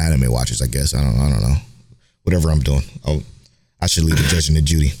of non-anime watchers. I guess I don't know. Whatever I'm doing, I should leave the judging to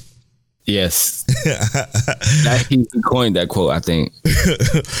Judy. Yes, he coined that quote. I think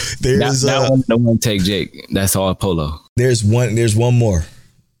there's that one take Jake. That's all Polo. There's one more.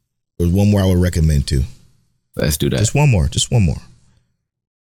 There's one more I would recommend too. Let's do that. Just one more.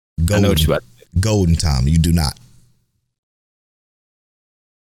 I know what you about. Golden Time. You do not.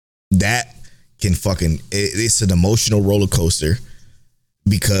 That can fucking. It's an emotional roller coaster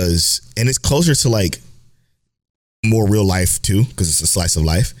because, and it's closer to like more real life too, because it's a slice of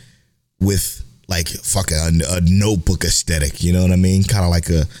life with like fucking a notebook aesthetic. You know what I mean? Kind of like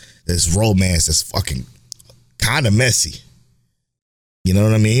this romance that's fucking kind of messy. You know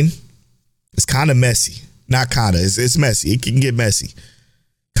what I mean? It's kind of messy. Not kind of. It's messy. It can get messy.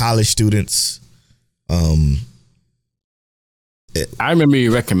 College students. I remember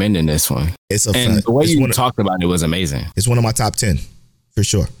you recommending this one. The way you talked about it was amazing. It's one of my top 10 for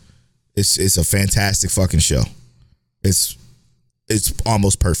sure. It's a fantastic fucking show. It's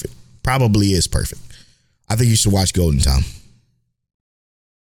almost perfect. Probably is perfect. I think you should watch Golden Time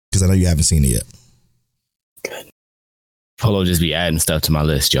because I know you haven't seen it yet. Good. Polo just be adding stuff to my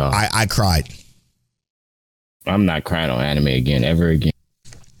list, y'all. I cried. I'm not crying on anime again, ever again.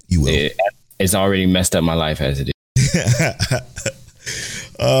 You will. It's already messed up my life as it is.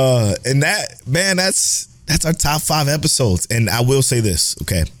 And that, man, that's our top 5 episodes. And I will say this,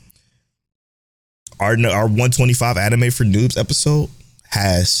 okay? Our 125 Anime for Noobs episode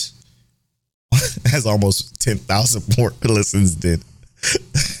has almost 10,000 more listens than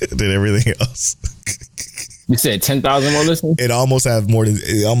everything else. You said 10,000 more listens? It almost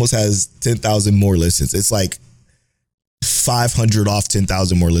has 10,000 more listens. It's like 500 off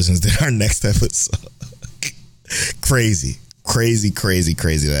 10,000 more listens than our next episode. Crazy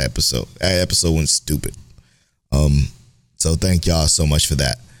that episode. That episode went stupid. So thank y'all so much for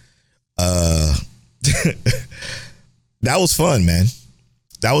that. That was fun, man.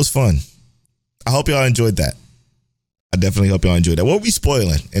 That was fun. I hope y'all enjoyed that. I definitely hope y'all enjoyed that. What are we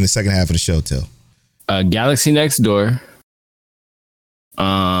spoiling in the second half of the show, Till? Galaxy Next Door,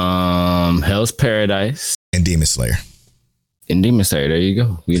 Hell's Paradise, and Demon Slayer. There you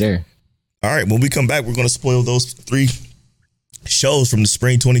go. We there. All right. When we come back, we're going to spoil those 3 shows from the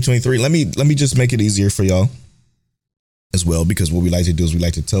spring 2023. Let me just make it easier for y'all as well, because what we like to do is we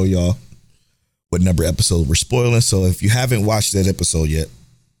like to tell y'all what number episode we're spoiling. So if you haven't watched that episode yet,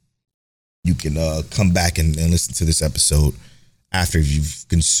 you can come back and listen to this episode after you've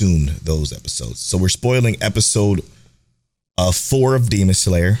consumed those episodes. So we're spoiling episode 4 of Demon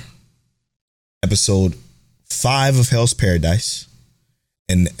Slayer, episode 5 of Hell's Paradise,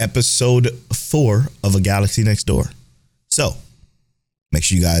 and episode 4 of A Galaxy Next Door. So make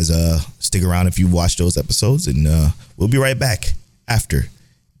sure you guys stick around if you've watched those episodes, and we'll be right back after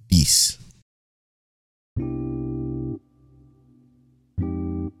these.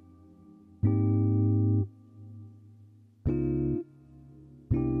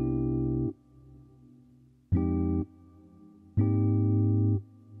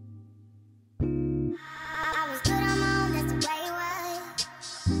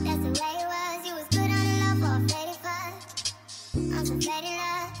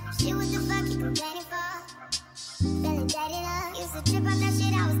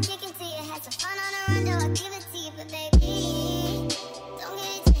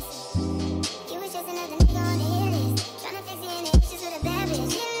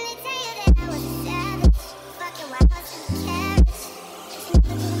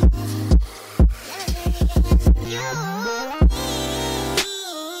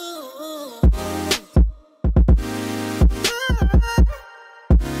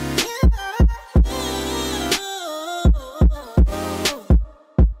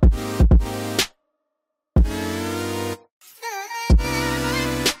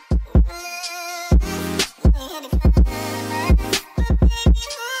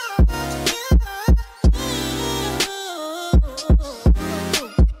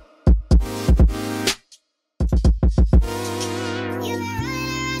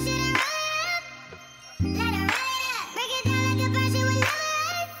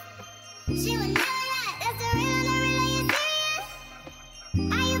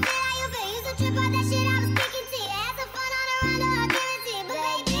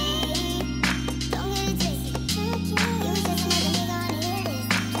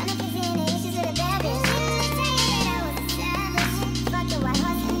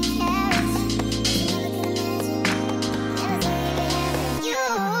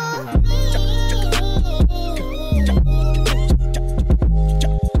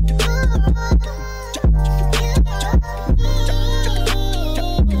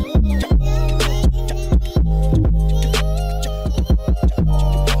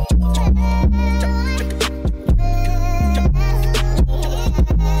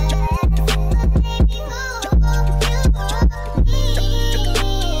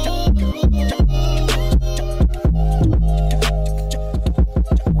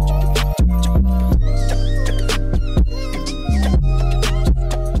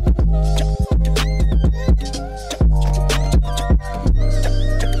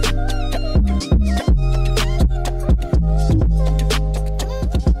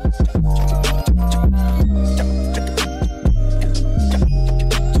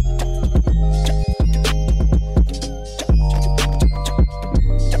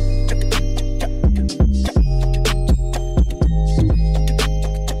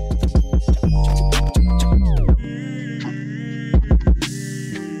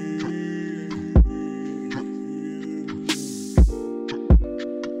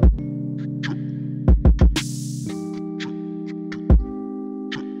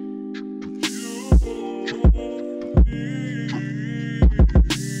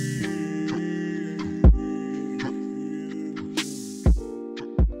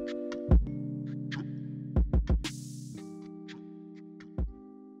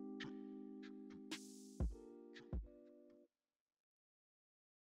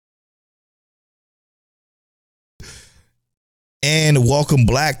 And welcome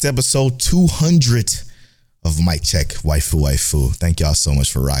back to episode 200 of Mic Check Waifu. Thank y'all so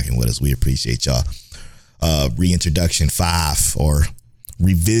much for rocking with us. We appreciate y'all. ReIntroduction 5 or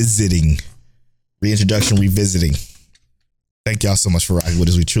ReVisiting. ReIntroduction. Thank y'all so much for rocking with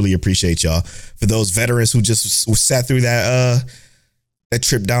us. We truly appreciate y'all. For those veterans who just sat through that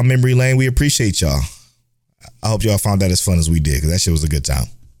trip down memory lane, we appreciate y'all. I hope y'all found that as fun as we did, because that shit was a good time.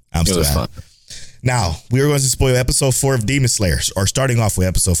 I'm still happy. Now, we are going to spoil episode 4 of Demon Slayer, or starting off with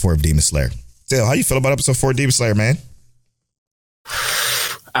episode 4 of Demon Slayer. Dale, how you feel about episode 4 of Demon Slayer, man?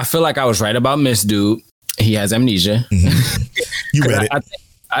 I feel like I was right about Miss Dude. He has amnesia. Mm-hmm. You read it.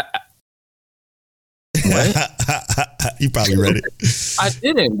 What? You probably read it. I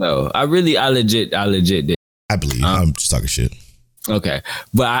didn't though. I legit did. I believe. I'm just talking shit. Okay,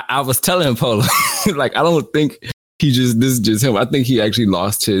 but I was telling Polo, like, I don't think this is just him. I think he actually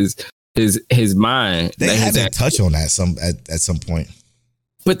lost his mind. They had to touch on that at some point.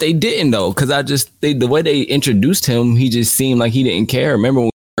 But they didn't though, because the way they introduced him, he just seemed like he didn't care. Remember when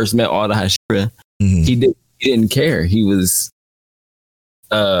we first met all the Hashira? Mm-hmm. He didn't care. He was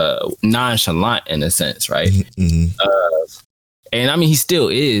nonchalant in a sense, right? Mm-hmm. And I mean, he still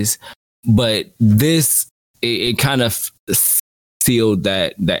is, but this it kind of sealed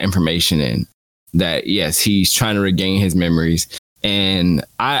that information in that, yes, he's trying to regain his memories, and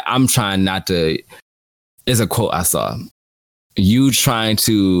I'm trying not to. There's a quote I saw. You trying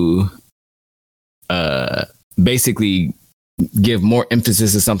to basically give more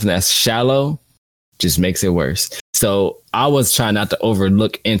emphasis to something that's shallow just makes it worse. So I was trying not to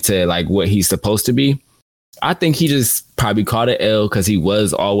overlook into like what he's supposed to be. I think he just probably caught an L because he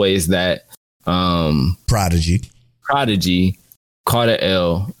was always that prodigy, caught an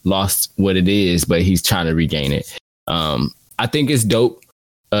L, lost what it is, but he's trying to regain it. I think it's dope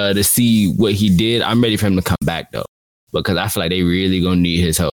to see what he did. I'm ready for him to come back though, because I feel like they really gonna need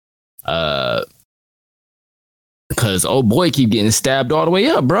his help. Because oh boy, keep getting stabbed all the way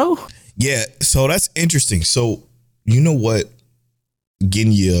up, bro. Yeah, so that's interesting. So you know what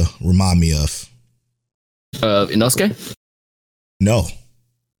Genya remind me of? Inosuke? No.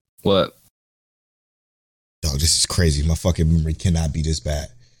 What? Dog, this is crazy. My fucking memory cannot be this bad.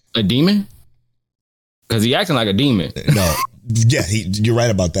 A demon? Because he acting like a demon. No. Yeah, you're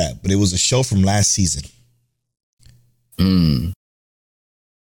right about that. But it was a show from last season.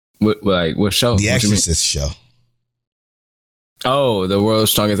 What show? The Exorcist show. Oh, the world's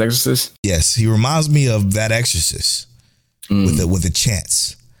strongest exorcist? Yes, he reminds me of that exorcist with a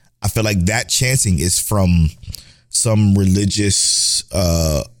chance. I feel like that chanting is from some religious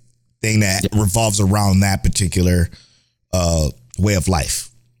thing that revolves around that particular way of life.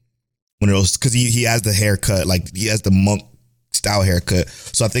 One of those, because he has the haircut, like he has the monk style haircut.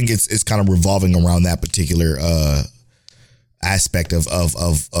 So I think it's kind of revolving around that particular aspect of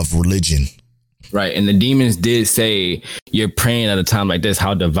religion. Right. And the demons did say, you're praying at a time like this,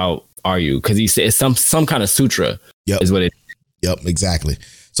 how devout are you? Because he said it's some kind of sutra. Yep. Is what it is. Yep, exactly.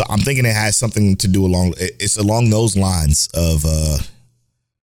 So I'm thinking it has something to do it's along those lines of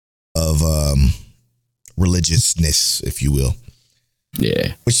religiousness, if you will.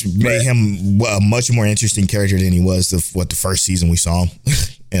 Yeah. Which made him a much more interesting character than he was the first season we saw him.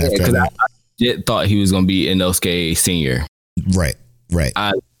 Because I did thought he was going to be Inosuke Senior. Right.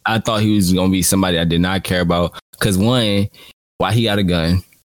 I thought he was going to be somebody I did not care about. Because one, why he got a gun.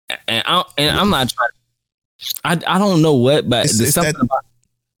 And I'm not trying. I don't know what, but it's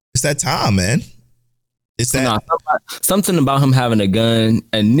that time, man. It's that something about him having a gun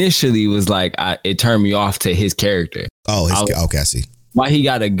initially was like it turned me off to his character. Oh, okay, I see. Why he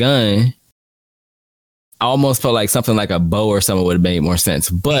got a gun? I almost felt like something like a bow or something would have made more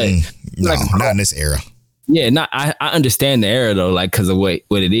sense. But no, not in this era. Yeah, I understand the era though, like because of what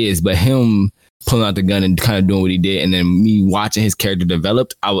it is. But him pulling out the gun and kind of doing what he did, and then me watching his character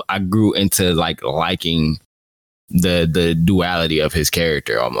developed, I grew into like liking the duality of his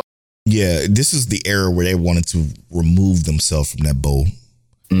character almost. Yeah, this is the era where they wanted to remove themselves from that bow.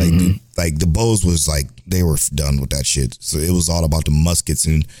 Like the bows was like they were done with that shit. So it was all about the muskets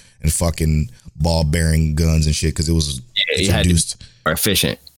and fucking ball bearing guns and shit because it was introduced more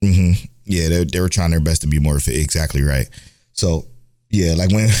efficient. Mm-hmm. Yeah, they were trying their best to be more efficient. Exactly right. So yeah,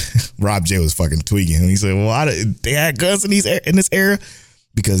 like when Rob J was fucking tweaking him, he said, "Well, they had guns in this era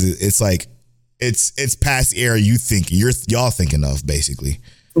because it's like it's past the era y'all thinking of basically."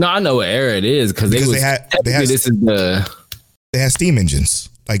 No, I know what era it is because they had steam engines.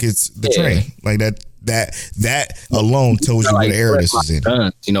 Like it's the train. Like that alone tells you what era this is in.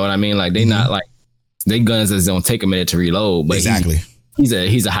 Guns, you know what I mean? Like they not like they guns that don't take a minute to reload. But exactly. He's a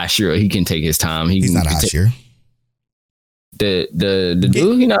Hashira. He can take his time. He's not a Hashira. The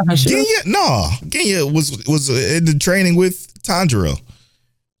dude, he not Hashira. Genya was in the training with Tanjiro.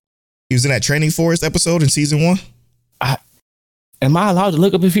 He was in that Training Forest episode in season 1. Am I allowed to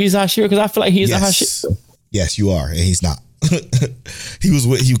look up if he's Hashira? Because I feel like he's a Hashira. Yes, you are, and he's not. He was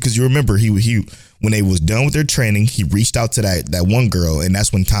with you because you remember he when they was done with their training, he reached out to that one girl, and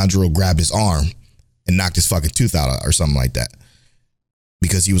that's when Tanjiro grabbed his arm and knocked his fucking tooth out or something like that.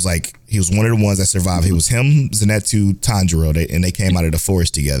 Because he was one of the ones that survived. He was him, Zenitsu, Tanjiro, and they came out of the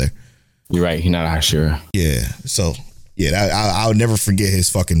forest together. You're right. He's not a Hashira. Yeah. So Yeah, I'll never forget his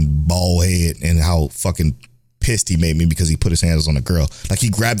fucking bald head and how fucking pissed he made me because he put his hands on a girl. Like he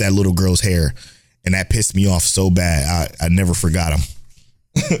grabbed that little girl's hair, and that pissed me off so bad. I never forgot him.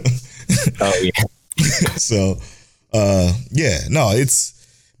 Oh yeah. So, but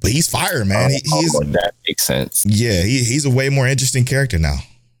he's fire, man. That makes sense. Yeah, he's a way more interesting character now,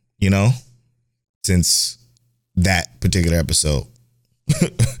 you know, since that particular episode.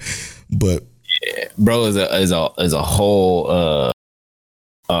 But yeah, bro is a whole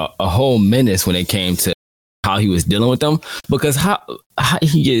menace when it came to how he was dealing with them, because how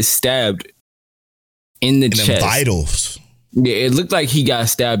he gets stabbed in the chest, vitals. Yeah, it looked like he got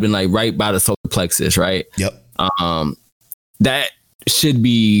stabbed in like right by the solar plexus, right? Yep. That should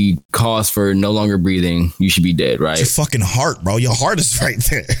be cause for no longer breathing. You should be dead, right? It's your fucking heart, bro. Your heart is right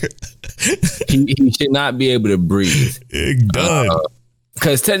there. he should not be able to breathe. Done.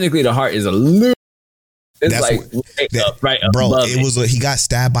 Because technically the heart is a little. It's right bro. Above it was he got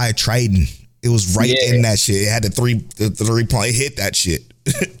stabbed by a trident. It was right in that shit. It had the three point. It hit that shit.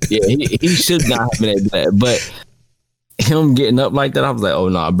 Yeah, he should not have been able to do that. But him getting up like that, I was like, oh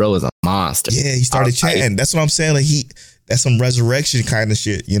no, bro is a monster. Yeah, he started chanting. That's what I'm saying. Like that's some resurrection kind of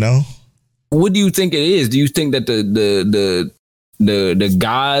shit, you know? What do you think it is? Do you think that the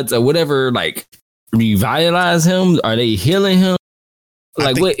gods or whatever like revitalize him? Are they healing him?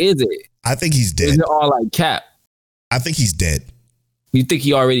 Like, what is it? I think he's dead. Is it all like Cap? I think he's dead. You think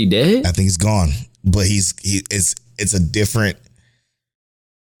he already dead? I think he's gone. But it's a different.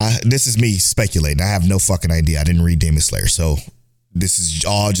 This is me speculating. I have no fucking idea. I didn't read Demon Slayer, so this is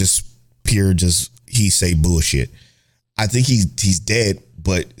all just pure, just he say bullshit. I think he's dead,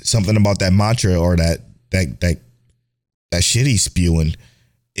 but something about that mantra or that shit he's spewing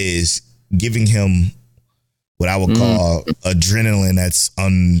is giving him what I would call adrenaline that's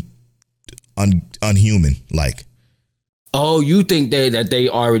unhuman. Like, oh, you think that they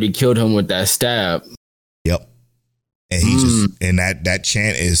already killed him with that stab? Yep. And he just and that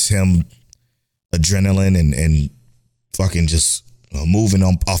chant is him adrenaline and fucking just moving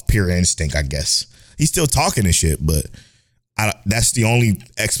on off pure instinct, I guess. He's still talking and shit, but that's the only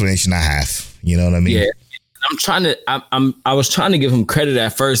explanation I have. You know what I mean? Yeah. I was trying to give him credit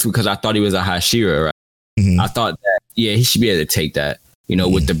at first because I thought he was a Hashira, right? Mm-hmm. I thought that, yeah, he should be able to take that, you know,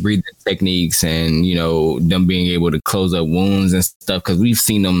 with the breathing techniques and, you know, them being able to close up wounds and stuff. Cause we've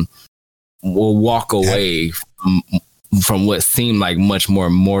seen them walk away from what seemed like much more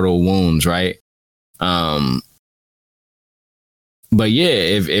mortal wounds. Right. But yeah,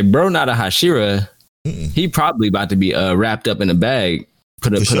 if bro not a Hashira, he probably about to be wrapped up in a bag,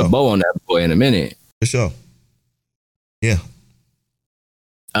 put a bow on that boy in a minute. For sure. Yeah.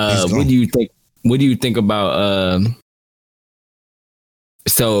 What do you think? What do you think about?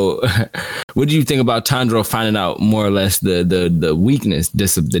 So, what do you think about Tanjiro finding out more or less the weakness,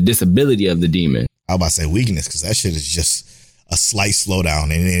 the disability of the demon? I was about to say weakness because that shit is just a slight slowdown,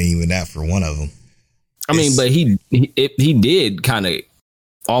 and it ain't even that for one of them. I mean, but he did kind of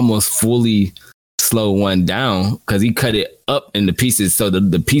almost fully slow one down because he cut it up into pieces so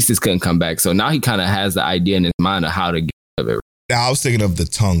the pieces couldn't come back. So now he kind of has the idea in his mind of how to get rid of it. Now, I was thinking of the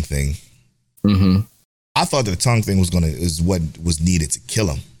tongue thing. Mm-hmm. I thought the tongue thing is what was needed to kill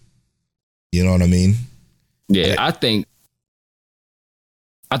him. You know what I mean? Yeah, I think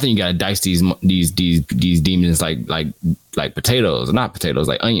you gotta dice these demons like potatoes, not potatoes,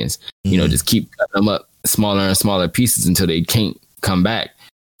 like onions. Mm-hmm. You know, just keep cutting them up smaller and smaller pieces until they can't come back.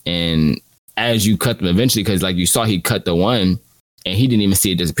 And as you cut them eventually, because like you saw, he cut the one and he didn't even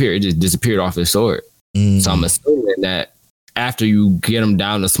see it disappear. It just disappeared off his sword. Mm-hmm. So I'm assuming that after you get them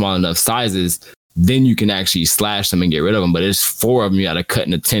down to small enough sizes, then you can actually slash them and get rid of them. But it's 4 of them you got to cut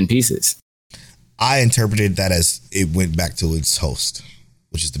into 10 pieces. I interpreted that as it went back to its host,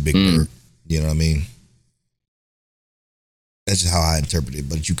 which is the big bird. You know what I mean? That's just how I interpreted it.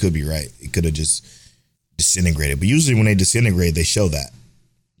 But you could be right. It could have just disintegrated. But usually when they disintegrate, they show that.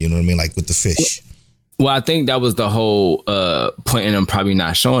 You know what I mean? Like with the fish. Well, I think that was the whole point in them probably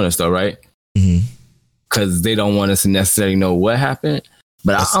not showing us, though, right? Mm-hmm. Because they don't want us to necessarily know what happened.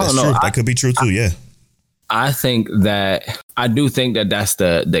 But I don't know. True. That could be true too. Yeah. I do think that that's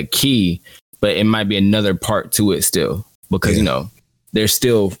the key, but it might be another part to it still, because you know they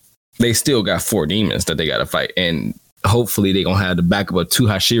still got 4 demons that they got to fight, and hopefully they gonna have the backup of 2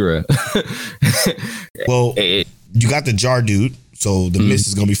 Hashira. Well, you got the jar dude, so the Mist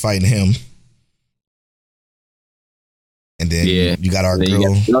is gonna be fighting him, and then you got our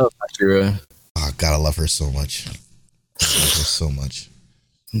girl. You got Hashira. Oh, God, I love her so much. I love her so much.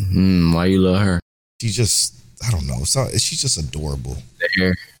 Mm-hmm. Why you love her? She just, I don't know. She's just adorable. The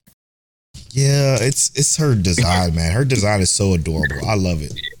hair. Yeah, it's her design, man. Her design is so adorable. I love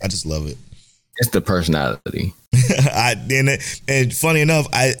it. I just love it. It's the personality. And funny enough,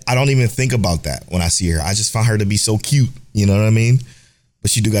 I don't even think about that when I see her. I just find her to be so cute. You know what I mean?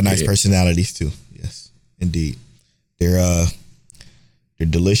 But she do got nice personalities too. Yes, indeed. They're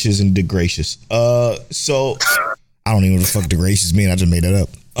delicious and degracious. So I don't even know what the fuck degracious mean. I just made that up.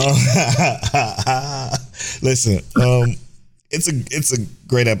 Listen, it's a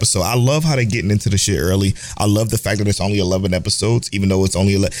great episode. I love how they're getting into the shit early. I love the fact that it's only 11 episodes, even though it's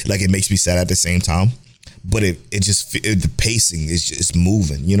only like it makes me sad at the same time. But the pacing is just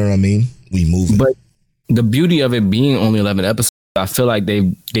moving. You know what I mean? We moving. But the beauty of it being only 11 episodes, I feel like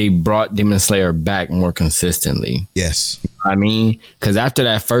they brought Demon Slayer back more consistently. Yes. You know what I mean, because after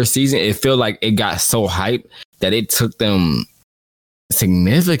that first season, it felt like it got so hyped that it took them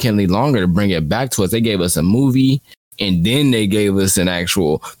significantly longer to bring it back to us. They gave us a movie and then they gave us an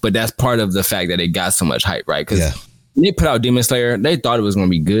actual, but that's part of the fact that it got so much hype, right? Because when they put out Demon Slayer, they thought it was going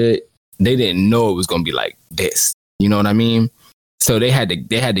to be good. They didn't know it was going to be like this. You know what I mean? So they had to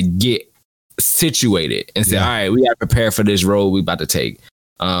get situated and say, all right, we got to prepare for this role we about to take.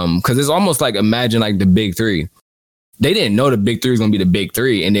 Because it's almost like, imagine like the big three. They didn't know the big three was going to be the big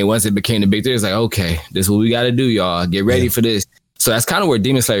three. And then once it became the big three, it's like, okay, this is what we got to do, y'all. Get ready for this. So that's kind of where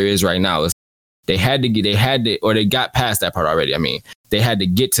Demon Slayer is right now. They got past that part already. I mean, they had to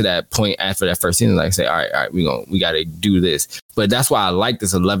get to that point after that first season, like say, all right, we got to do this. But that's why I like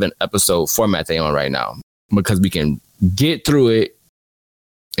this 11 episode format they on right now, because we can get through it,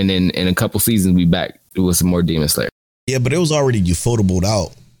 and then in a couple seasons we back with some more Demon Slayer. Yeah, but it was already ufotable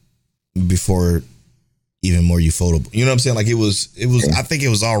out before even more ufotable. You know what I'm saying? Like it was. I think it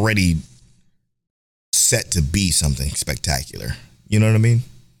was already set to be something spectacular. You know what I mean?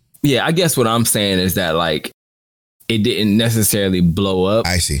 Yeah, I guess what I'm saying is that like it didn't necessarily blow up.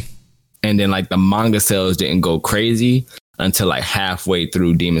 I see. And then like the manga sales didn't go crazy until like halfway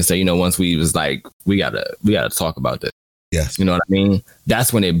through Demon Slayer. You know, once we was like, we gotta talk about this. Yes. You know what I mean?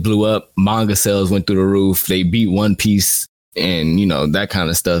 That's when it blew up. Manga sales went through the roof. They beat One Piece and, you know, that kind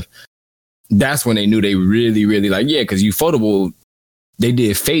of stuff. That's when they knew they really, really like, yeah, because Ufotable, they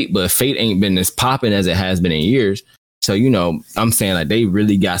did Fate, but Fate ain't been as popping as it has been in years. So, you know, I'm saying like they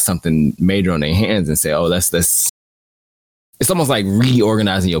really got something major on their hands and say, oh, that's it's almost like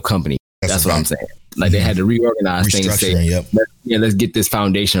reorganizing your company. That's what I'm saying. Like they had to reorganize things and say, let's get this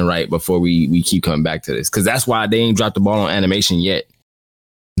foundation right before we keep coming back to this. Because that's why they ain't dropped the ball on animation yet.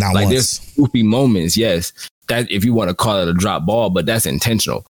 Not like once. There's goofy moments, yes. That if you want to call it a drop ball, but that's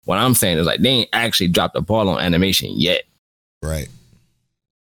intentional. What I'm saying is like they ain't actually dropped the ball on animation yet. Right.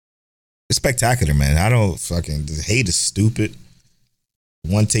 It's spectacular, man. I don't fucking hate is stupid.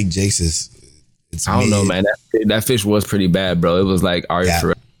 One take Jace is. I don't know, man. That fish was pretty bad, bro. It was like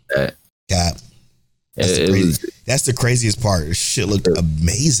for that. Cap. That's the craziest part. This shit looked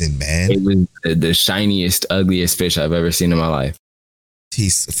amazing, man. It was the shiniest, ugliest fish I've ever seen in my life.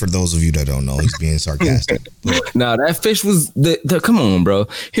 For those of you that don't know, he's being sarcastic. No, that fish was come on, bro.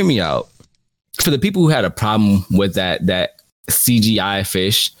 Hear me out. For the people who had a problem with that CGI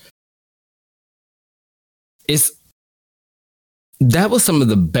fish, that was some of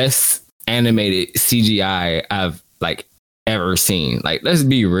the best animated CGI I've like ever seen. Like, let's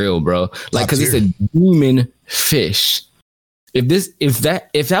be real, bro. Like, because it's a demon fish. If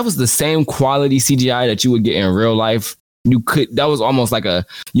that was the same quality CGI that you would get in real life, that was almost like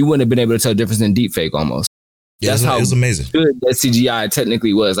you wouldn't have been able to tell the difference in deepfake almost. Yeah, it was amazing. Good that CGI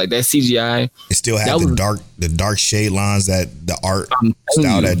technically was. Like that CGI, it still had the dark shade lines that the art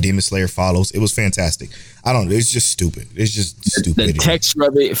style that Demon Slayer follows. It was fantastic. I don't know. It's just stupid. It's just stupid. The texture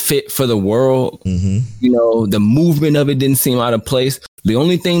of it fit for the world. Mm-hmm. You know, the movement of it didn't seem out of place. The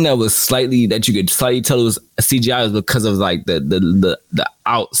only thing that you could slightly tell it was CGI was because of like the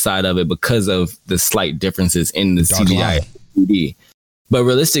outside of it, because of the slight differences in the dark CGI 3D. But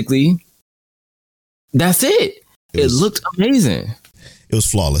realistically, that's it. It looked amazing. It was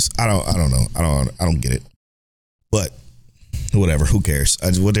flawless. I don't know. I don't get it. But whatever. Who cares?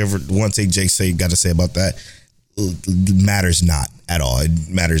 Whatever one take Jake got to say about that matters not at all. It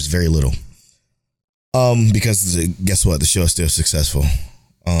matters very little. Because guess what? The show is still successful.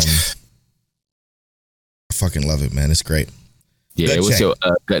 I fucking love it, man. It's great. Yeah, it was your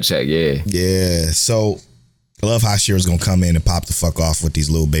gut check. Yeah. Yeah. So I love how Shira's gonna come in and pop the fuck off with these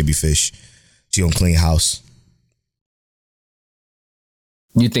little baby fish. She gonna clean house.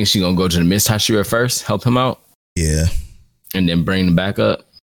 You think she gonna go to the Miss Hashira first, help him out? Yeah. And then bring him back up?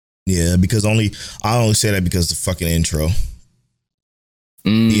 Yeah, because I only say that because the fucking intro.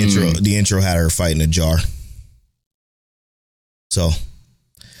 The intro had her fighting a jar. So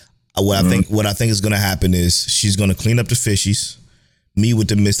What I think is gonna happen is she's gonna clean up the fishies, meet with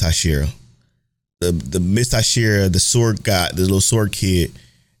the Miss Hashira. The Miss Hashira, the sword guy, the little sword kid,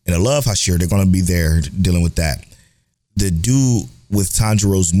 and the Love Hashira, they're gonna be there dealing with that. The dude with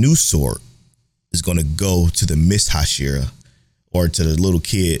Tanjiro's new sword is gonna go to the Miss Hashira or to the little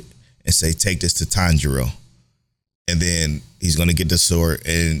kid and say, take this to Tanjiro. And then he's gonna get the sword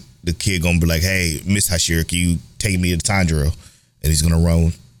and the kid gonna be like, hey, Miss Hashira, can you take me to Tanjiro? And he's gonna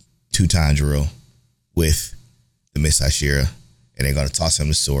run to Tanjiro with the Miss Hashira, and they're gonna toss him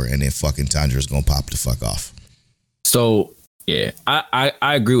the sword, and then fucking Tanjiro's gonna pop the fuck off. So yeah, I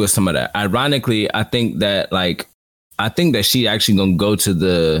agree with some of that. Ironically, I think that she actually gonna go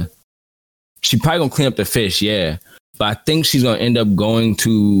to she probably gonna clean up the fish, yeah. But I think she's gonna end up going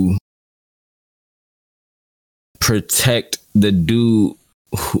to protect the dude,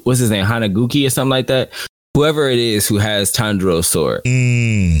 what's his name, Hanaguchi or something like that. Whoever it is who has Tanjiro's sword.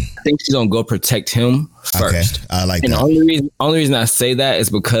 I think she's gonna go protect him first. Okay, I like and that. The only reason I say that is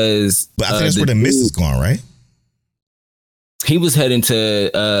because but I think that's where the Mist is going, right? He's heading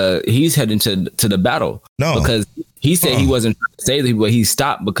to the battle. No, because he said he wasn't trying to say that, but he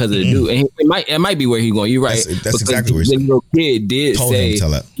stopped because of the dude. And it might be where he's going. You're right. That's exactly where he's going. The little kid did say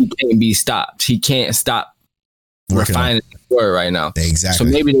he can't be stopped. He can't stop refining the word right now. Exactly.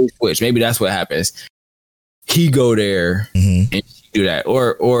 So maybe they switch. Maybe that's what happens. He go there and she do that,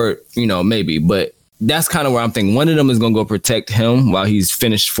 or maybe. But that's kind of where I'm thinking. One of them is gonna go protect him while he's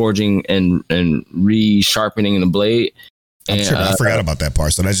finished forging and re-sharpening the blade. I forgot about that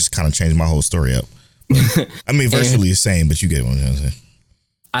part, so that just kind of changed my whole story up. I mean, virtually the same, but you get what I'm saying.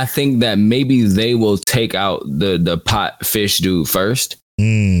 I think that maybe they will take out the pot fish dude first,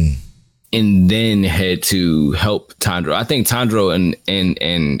 and then head to help Tanjiro. I think Tanjiro and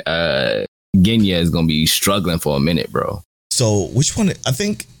Genya is gonna be struggling for a minute, bro. So which one? I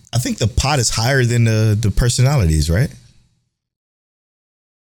think the pot is higher than the personalities, right?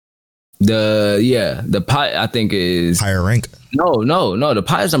 The pot I think is higher rank. No. The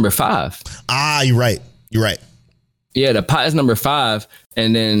pot is number 5. You're right. Yeah, the pot is number 5,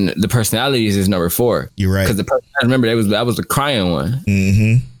 and then the personalities is number 4. You're right. Because I remember that was the crying one.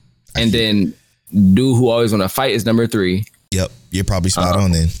 Mm-hmm. And then dude who always want to fight is number 3. Yep, you're probably spot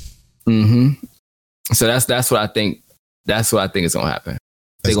on then. Mm-hmm. So that's what I think. That's what I think is gonna happen.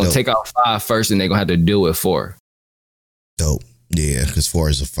 They're gonna take out 5 first, and they're gonna have to deal with 4. Dope. Yeah, because 4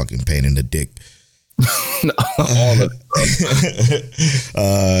 is a fucking pain in the dick. All of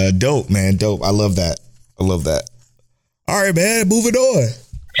it. Dope, man. Dope. I love that. All right, man. Moving on.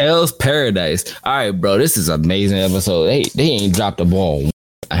 Hell's Paradise. All right, bro. This is an amazing episode. They ain't dropped the ball.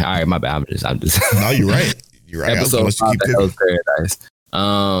 All right, my bad. I'm just. No, you're right. You're right. Episode 5 of Hell's Paradise.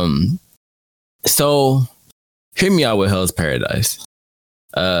 So hear me out with Hell's Paradise.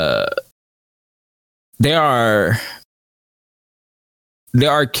 There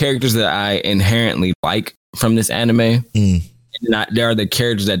are characters that I inherently like from this anime. There are the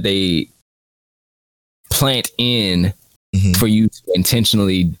characters that they plant in for you to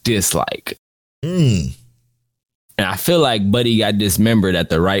intentionally dislike. And I feel like Buddy got dismembered at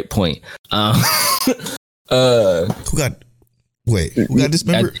the right point. Who got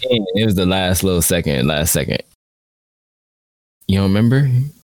dismembered? It was the last second. You don't remember?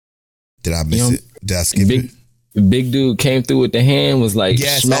 Did I miss it? Did I skip it? Big dude came through with the hand, was like,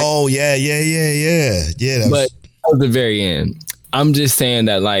 yes. Smack. Oh, yeah. That was the very end. I'm just saying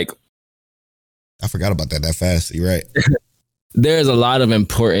that, like, I forgot about that fast. You're right. There's a lot of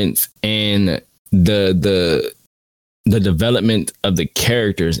importance in the development of the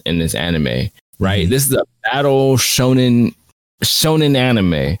characters in this anime, right? This is a battle shonen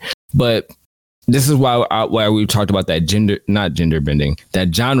anime, but this is why we talked about that genre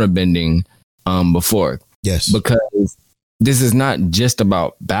bending before. Yes, because this is not just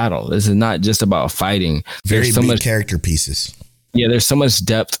about battle. This is not just about fighting. There's so much character pieces. Yeah, there's so much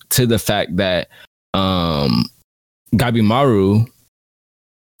depth to the fact that Gabimaru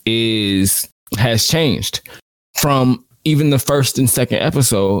has changed from even the first and second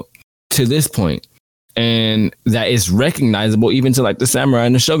episode to this point, and that is recognizable even to like the samurai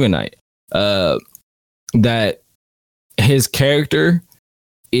and the shogunate. That his character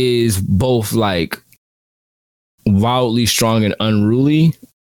is both like wildly strong and unruly,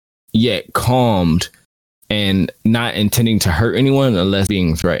 yet calmed and not intending to hurt anyone unless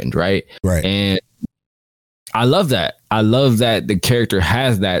being threatened, right? Right. And I love that. I love that the character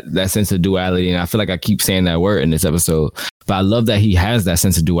has that sense of duality. And I feel like I keep saying that word in this episode, but I love that he has that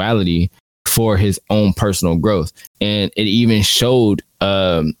sense of duality for his own personal growth. And it even showed,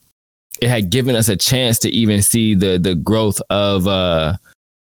 it had given us a chance to even see the growth of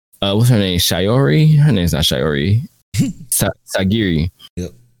what's her name? Shiori? Her name's not Shiori. Sagiri.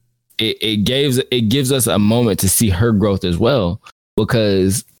 Yep. It gives us a moment to see her growth as well,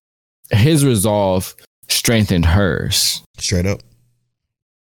 because his resolve strengthened hers. Straight up.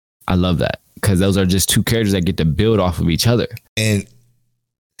 I love that, because those are just two characters that get to build off of each other. And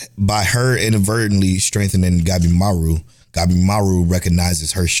by her inadvertently strengthening Gabimaru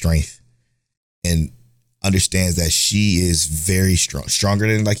recognizes her strength and understands that she is very strong, stronger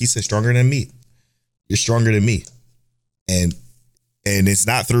than, like he said, stronger than me. You're stronger than me. And it's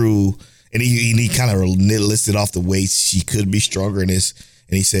not through, and he kind of listed off the ways she could be stronger in this.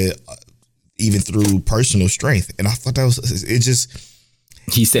 And he said, even through personal strength. And I thought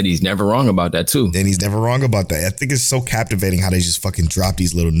he said he's never wrong about that too. And he's never wrong about that. I think it's so captivating how they just fucking drop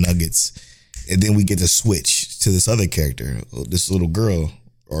these little nuggets. And then we get to switch to this other character, this little girl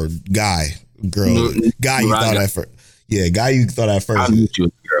or guy you thought at first. Yeah, guy you thought at first. I knew it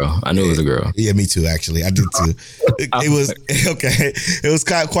was a girl. I knew it was a girl. Yeah, me too, actually. I did too. It was okay. It was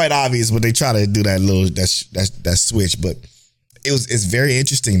quite obvious, but they try to do that little that switch. But it's very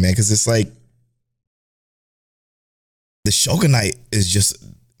interesting, man, because it's like the shogunate is just,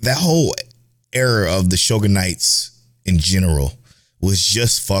 that whole era of the shogunates in general was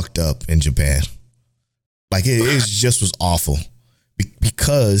just fucked up in Japan. Like it was awful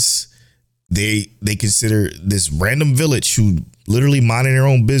because they consider this random village who literally minding their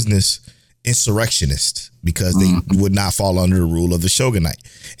own business insurrectionists because they would not fall under the rule of the shogunate.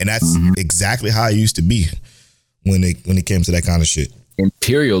 And that's exactly how it used to be when it came to that kind of shit.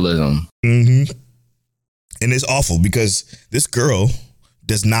 Imperialism. Mm-hmm. And it's awful because this girl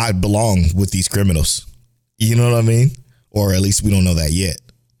does not belong with these criminals. You know what I mean? Or at least we don't know that yet.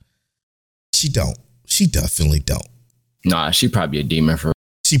 She don't. She definitely don't. Nah, she probably a demon for.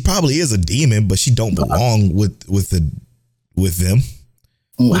 She probably is a demon, but she don't belong with them.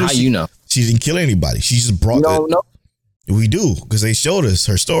 How you know? She didn't kill anybody. She just brought. No. We do, because they showed us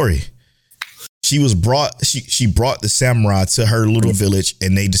her story. She was brought. She brought the samurai to her little village,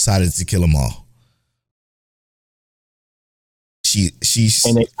 and they decided to kill them all.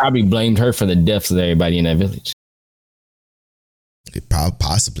 And they probably blamed her for the deaths of everybody in that village.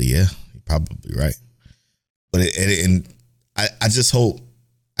 Possibly, yeah, you're probably right. But I just hope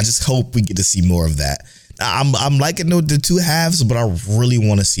we get to see more of that. I'm liking the two halves, but I really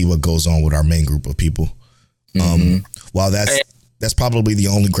want to see what goes on with our main group of people. While that's probably the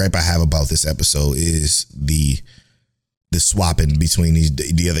only gripe I have about this episode is the swapping between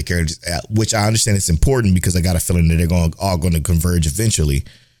the other characters, which I understand it's important because I got a feeling that they're all going to converge eventually,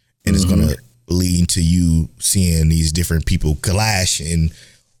 and it's going to lead to you seeing these different people clash and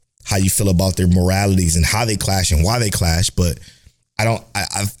how you feel about their moralities and how they clash and why they clash. But I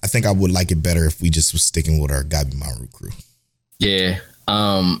think I would like it better if we just was sticking with our Gabimaru crew. Yeah.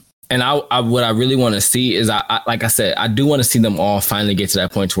 And what I really want to see is like I said, I do want to see them all finally get to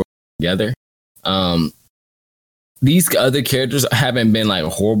that point where we're together. These other characters haven't been like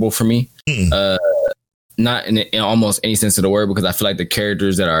horrible for me. Not in almost any sense of the word, because I feel like the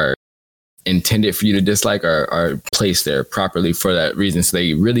characters that are intended for you to dislike are placed there properly for that reason. So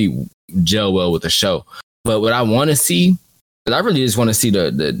they really gel well with the show. But what I want to see, I really just want to see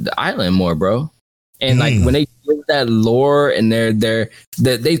the island more, bro. And like when they give that lore and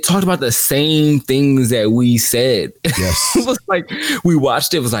they talked about the same things that we said. Yes. It was like, we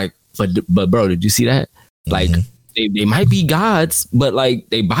watched it, was like, but bro, did you see that? Like they might be gods, but like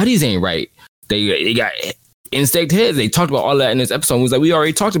their bodies ain't right. They got insect heads. They talked about all that in this episode. It was like, we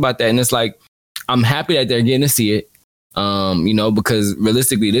already talked about that. And it's like, I'm happy that they're getting to see it. Because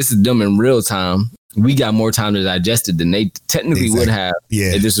realistically, this is them in real time. We got more time to digest it than they technically would have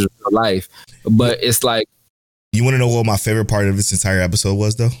if this was real life. But it's like, you want to know what my favorite part of this entire episode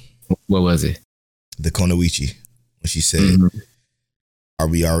was, though? What was it? The Konoichi, when she said, "Are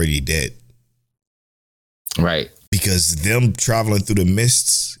we already dead?" Right. Because them traveling through the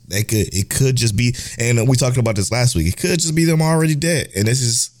mists, it could just be, and we talked about this last week, it could just be them already dead. And this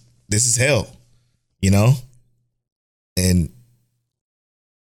is hell, And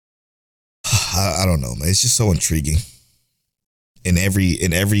I don't know, man. It's just so intriguing. In every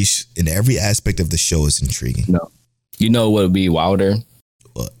aspect of the show is intriguing. No. You know what would be wilder?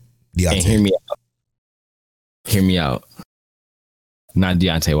 What? Deontay. And hear me out. Hear me out. Not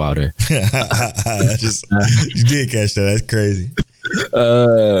Deontay Wilder. You did catch that. That's crazy.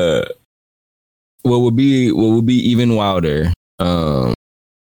 What would be even wilder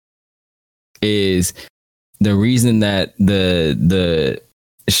is the reason that the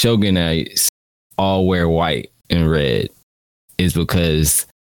shogunates all wear white and red is because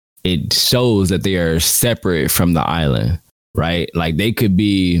it shows that they are separate from the island. right? Like they could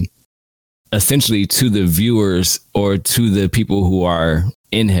be essentially, to the viewers or to the people who are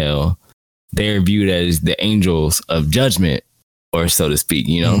in hell, they're viewed as the angels of judgment, or so to speak,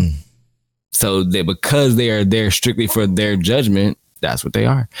 you know? So they, because they are there strictly for their judgment, that's what they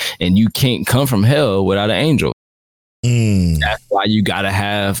are. And you can't come from hell without an angel. That's why you got to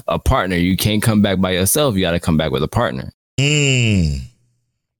have a partner. You can't come back by yourself. You got to come back with a partner. Maybe.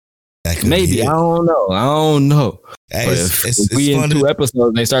 I don't know. Hey, if we in 2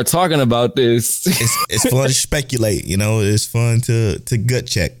 episodes, they start talking about this. It's fun to speculate. You know, it's fun to gut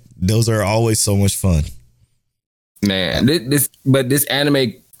check. Those are always so much fun. Man, this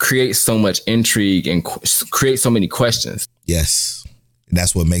anime creates so much intrigue and creates so many questions. Yes,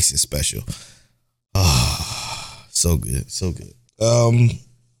 that's what makes it special. Oh, so good, so good.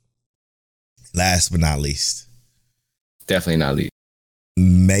 Last but not least, definitely not least,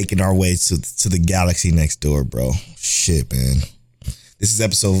 making our way to the galaxy next door, bro. Shit, man. This is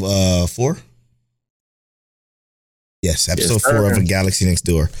episode 4. Yes, episode 4 of A Galaxy Next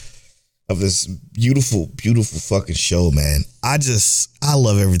Door, of this beautiful, beautiful fucking show, man. I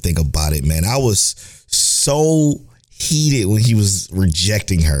love everything about it, man. I was so heated when he was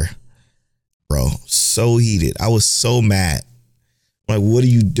rejecting her, bro. So heated. I was so mad. Like, what are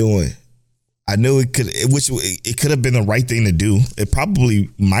you doing? I knew it could have been the right thing to do. It probably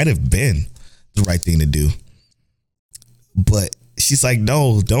might have been the right thing to do. But she's like,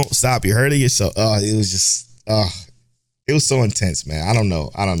 no, don't stop. You're hurting yourself. It was just, it was so intense, man. I don't know.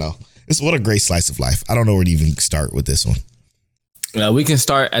 What a great slice of life. I don't know where to even start with this one. We can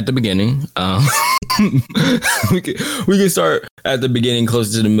start at the beginning. We can start at the beginning,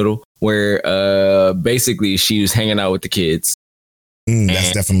 closer to the middle, where basically she was hanging out with the kids.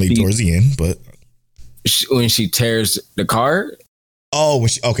 That's definitely towards the end, but when she tears the car. Oh,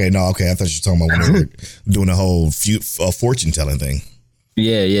 okay. I thought you were talking about when they were doing a whole fortune telling thing.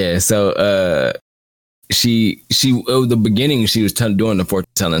 Yeah. So the beginning she was doing the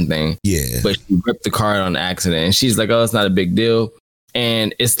fortune telling thing. Yeah, but she ripped the car on accident, and she's like, "Oh, it's not a big deal."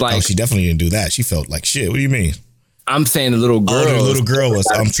 And it's like, she definitely didn't do that. She felt like shit. What do you mean? I'm saying the little girl. Oh, the little girl was.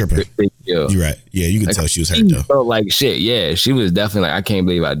 I'm tripping. You're right. Yeah, you could tell she was hurt though. Felt like shit. Yeah, she was definitely like, I can't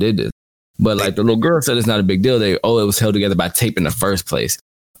believe I did this. But like the little girl said, it's not a big deal. It was held together by tape in the first place.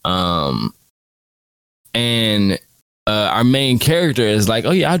 And our main character is like,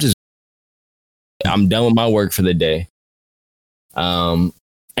 oh yeah, I'm done with my work for the day. And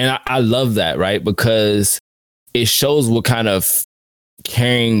I love that, right? Because it shows what kind of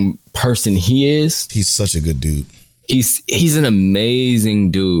caring person he is. He's such a good dude. He's an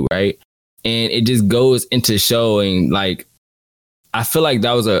amazing dude, right? And it just goes into showing, like, I feel like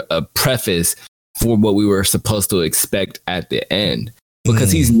that was a preface for what we were supposed to expect at the end.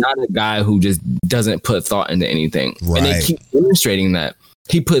 Because he's not a guy who just doesn't put thought into anything. Right. And they keep demonstrating that.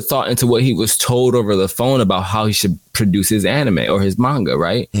 He put thought into what he was told over the phone about how he should produce his anime or his manga,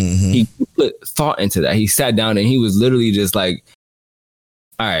 right? Mm-hmm. He put thought into that. He sat down and he was literally just like,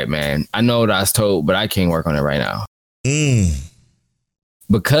 all right, man, I know what I was told, but I can't work on it right now.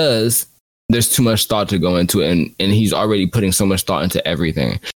 Because there's too much thought to go into it, and he's already putting so much thought into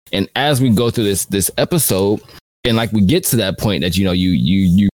everything. And as we go through this episode, and like we get to that point that, you know,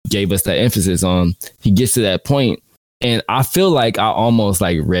 you gave us that emphasis on, he gets to that point, and I feel like I almost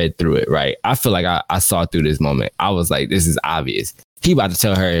like read through it, right? I feel like I saw through this moment. I was like, this is obvious. He about to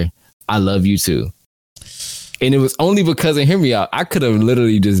tell her, I love you too. And it was only because of, hear me out, I could have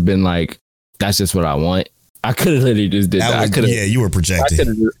literally just been like, that's just what I want. I could have literally just did that. Yeah, you were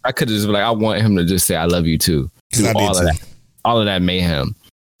projecting. I could have just been like, I want him to just say, I love you too. All of that mayhem.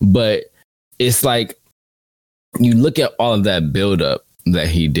 But it's like, you look at all of that buildup that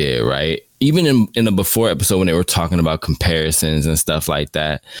he did, right? Even in the before episode when they were talking about comparisons and stuff like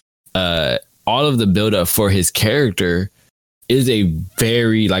that, all of the buildup for his character is a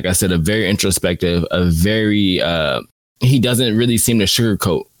very, like I said, a very introspective, he doesn't really seem to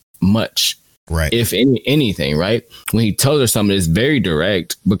sugarcoat much. Right. If anything, right? When he tells her something, it's very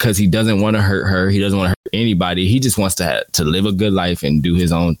direct because he doesn't want to hurt her. He doesn't want to hurt anybody. He just wants to live a good life and do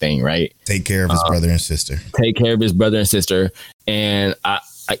his own thing, right? Take care of his brother and sister. And I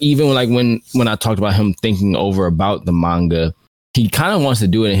even like when I talked about him thinking over about the manga, he kind of wants to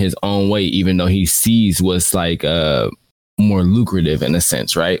do it in his own way, even though he sees what's like more lucrative in a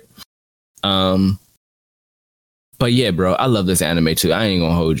sense, right? But yeah, bro, I love this anime too. I ain't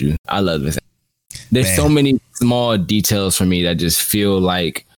gonna hold you. I love this. There's so many small details for me that just feel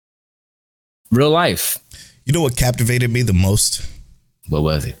like real life. You know what captivated me the most? What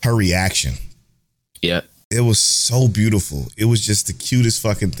was it? Her reaction. Yeah. It was so beautiful. It was just the cutest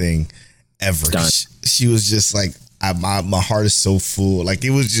fucking thing ever. She was just like, my heart is so full. Like,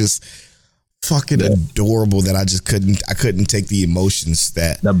 it was just fucking adorable that I couldn't take the emotions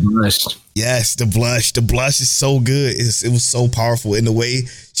that the blush. Yes, the blush is so good. It was so powerful in the way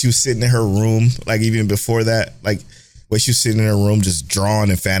she was sitting in her room, like even before that, like where she was sitting in her room just drawing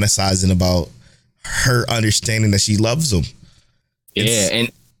and fantasizing about her understanding that she loves him.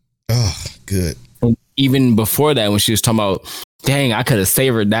 Good. And even before that, when she was talking about, dang, I could have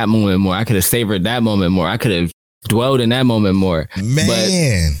savored that moment more. I could have savored that moment more. I could have dwelled in that moment more.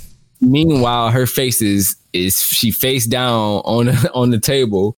 Man. But meanwhile, her face is she face down on the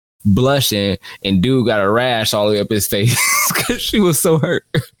table, blushing, and dude got a rash all the way up his face because she was so hurt.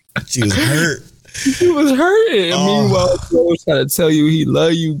 She was hurt. She was hurting. And meanwhile, I was trying to tell you he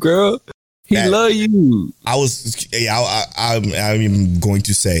love you, girl. He love you. I'm going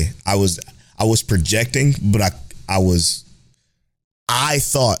to say I was projecting, but I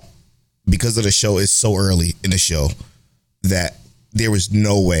thought, because of the show is so early in the show, that there was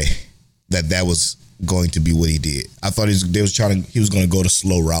no way that was going to be what he did. I thought he was going to go the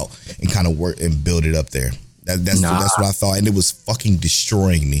slow route and kind of work and build it up there. That's what I thought, and it was fucking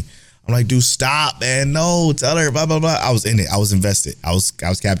destroying me. I'm like, dude, stop, man. No, tell her, blah, blah, blah. I was in it. I was invested. I was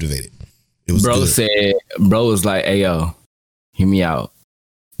captivated. It was good. Bro was like, hey, yo, hear me out.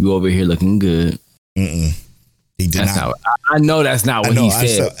 You over here looking good. Mm-mm. He did not. I know that's not what he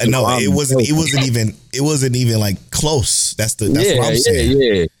said. It wasn't even like close. That's what I'm saying.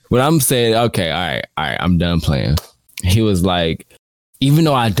 Yeah. But I'm saying, okay, all right, I'm done playing. He was like, even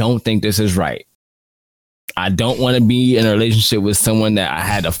though I don't think this is right, I don't want to be in a relationship with someone that I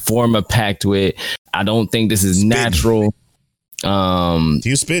had to form a pact with. I don't think this is natural.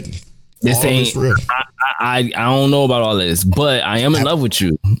 You spitting. This ain't real. I don't know about all this, but I am in love with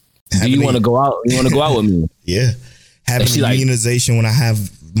you. Do you want to go out? You want to go out with me? Yeah. Having immunization when I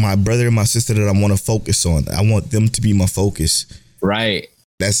have my brother and my sister that I want to focus on. I want them to be my focus. Right.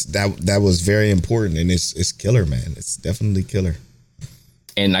 That was very important, and it's killer, man. It's definitely killer.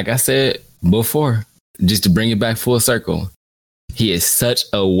 And like I said before, just to bring it back full circle, he is such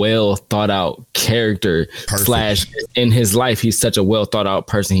a well thought out character. / in his life, he's such a well thought out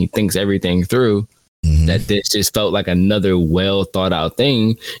person. He thinks everything through. Mm-hmm. That this just felt like another well thought out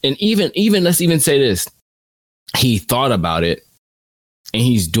thing. And even let's even say this, he thought about it and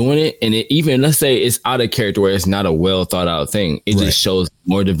he's doing it, and let's say it's out of character where it's not a well thought out thing. It just shows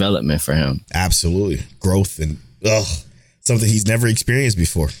more development for him. Absolutely. Growth and something he's never experienced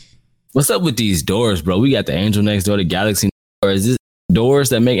before. What's up with these doors, bro? We got the Angel next door, the Galaxy, or is this doors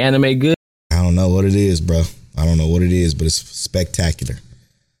that make anime good? I don't know what it is, bro. I don't know what it is, but it's spectacular.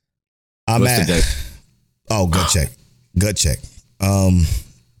 Gut check. I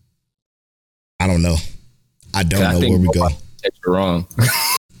don't know. I don't know where we go. Checks were wrong.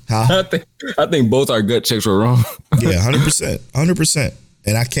 Huh? I think both our gut checks were wrong. Yeah, 100%.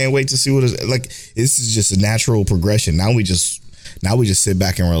 And I can't wait to see what it's like. This is just a natural progression. Now we just sit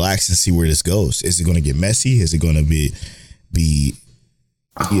back and relax and see where this goes. Is it going to get messy? Is it going to be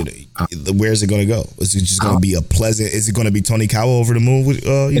where is it going to go? Is it just going to be a pleasant? Is it going to be Tony Kawa over the moon?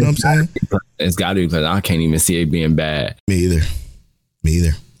 You know what I'm saying? It's got to be pleasant. I can't even see it being bad. Me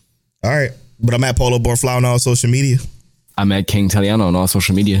either. All right, but I'm at Polo Borflow on all social media. I'm at King Taliano on all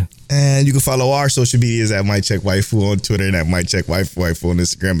social media. And you can follow our social medias at Mike Check Waifu on Twitter and at Mike Check Waifu on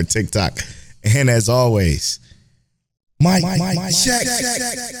Instagram and TikTok. And as always, Mike Check.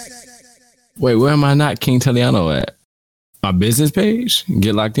 Wait, where am I not King Taliano at? My business page?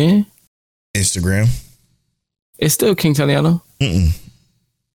 Get locked in? Instagram. It's still King Taliano? Mm-mm.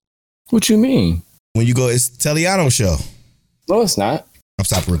 What you mean? When you go, it's Taliano Show. No, it's not. I'm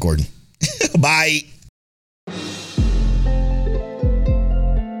stopping recording. Bye.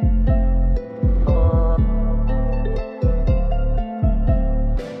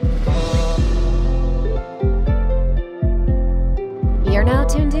 You're now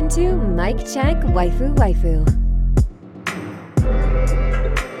tuned into Mike Check Waifu.